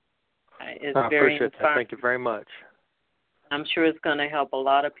that. It's very inspiring. That. Thank you very much. I'm sure it's going to help a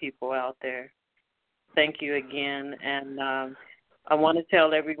lot of people out there. Thank you again, and I want to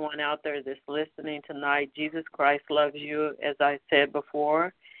tell everyone out there that's listening tonight, Jesus Christ loves you, as I said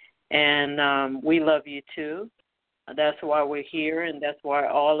before, and we love you too. That's why we're here, and that's why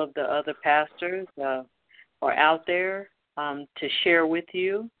all of the other pastors are out there to share with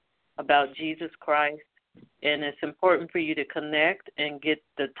you about Jesus Christ. And it's important for you to connect and get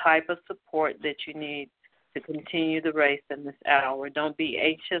the type of support that you need to continue the race in this hour. Don't be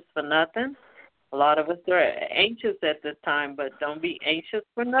anxious for nothing. A lot of us are anxious at this time, but don't be anxious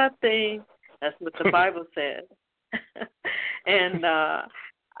for nothing. That's what the Bible says. And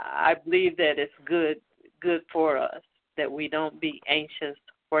I believe that it's good for us that we don't be anxious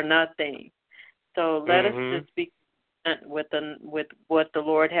for nothing. So let us just be with what the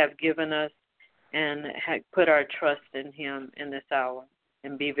Lord have given us, and put our trust in him in this hour,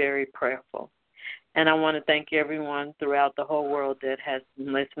 and be very prayerful. And I want to thank everyone throughout the whole world that has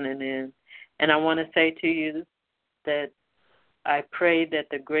been listening in. And I want to say to you that I pray that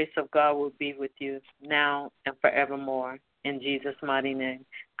the grace of God will be with you now and forevermore, in Jesus' mighty name.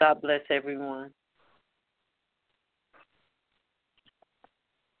 God bless everyone.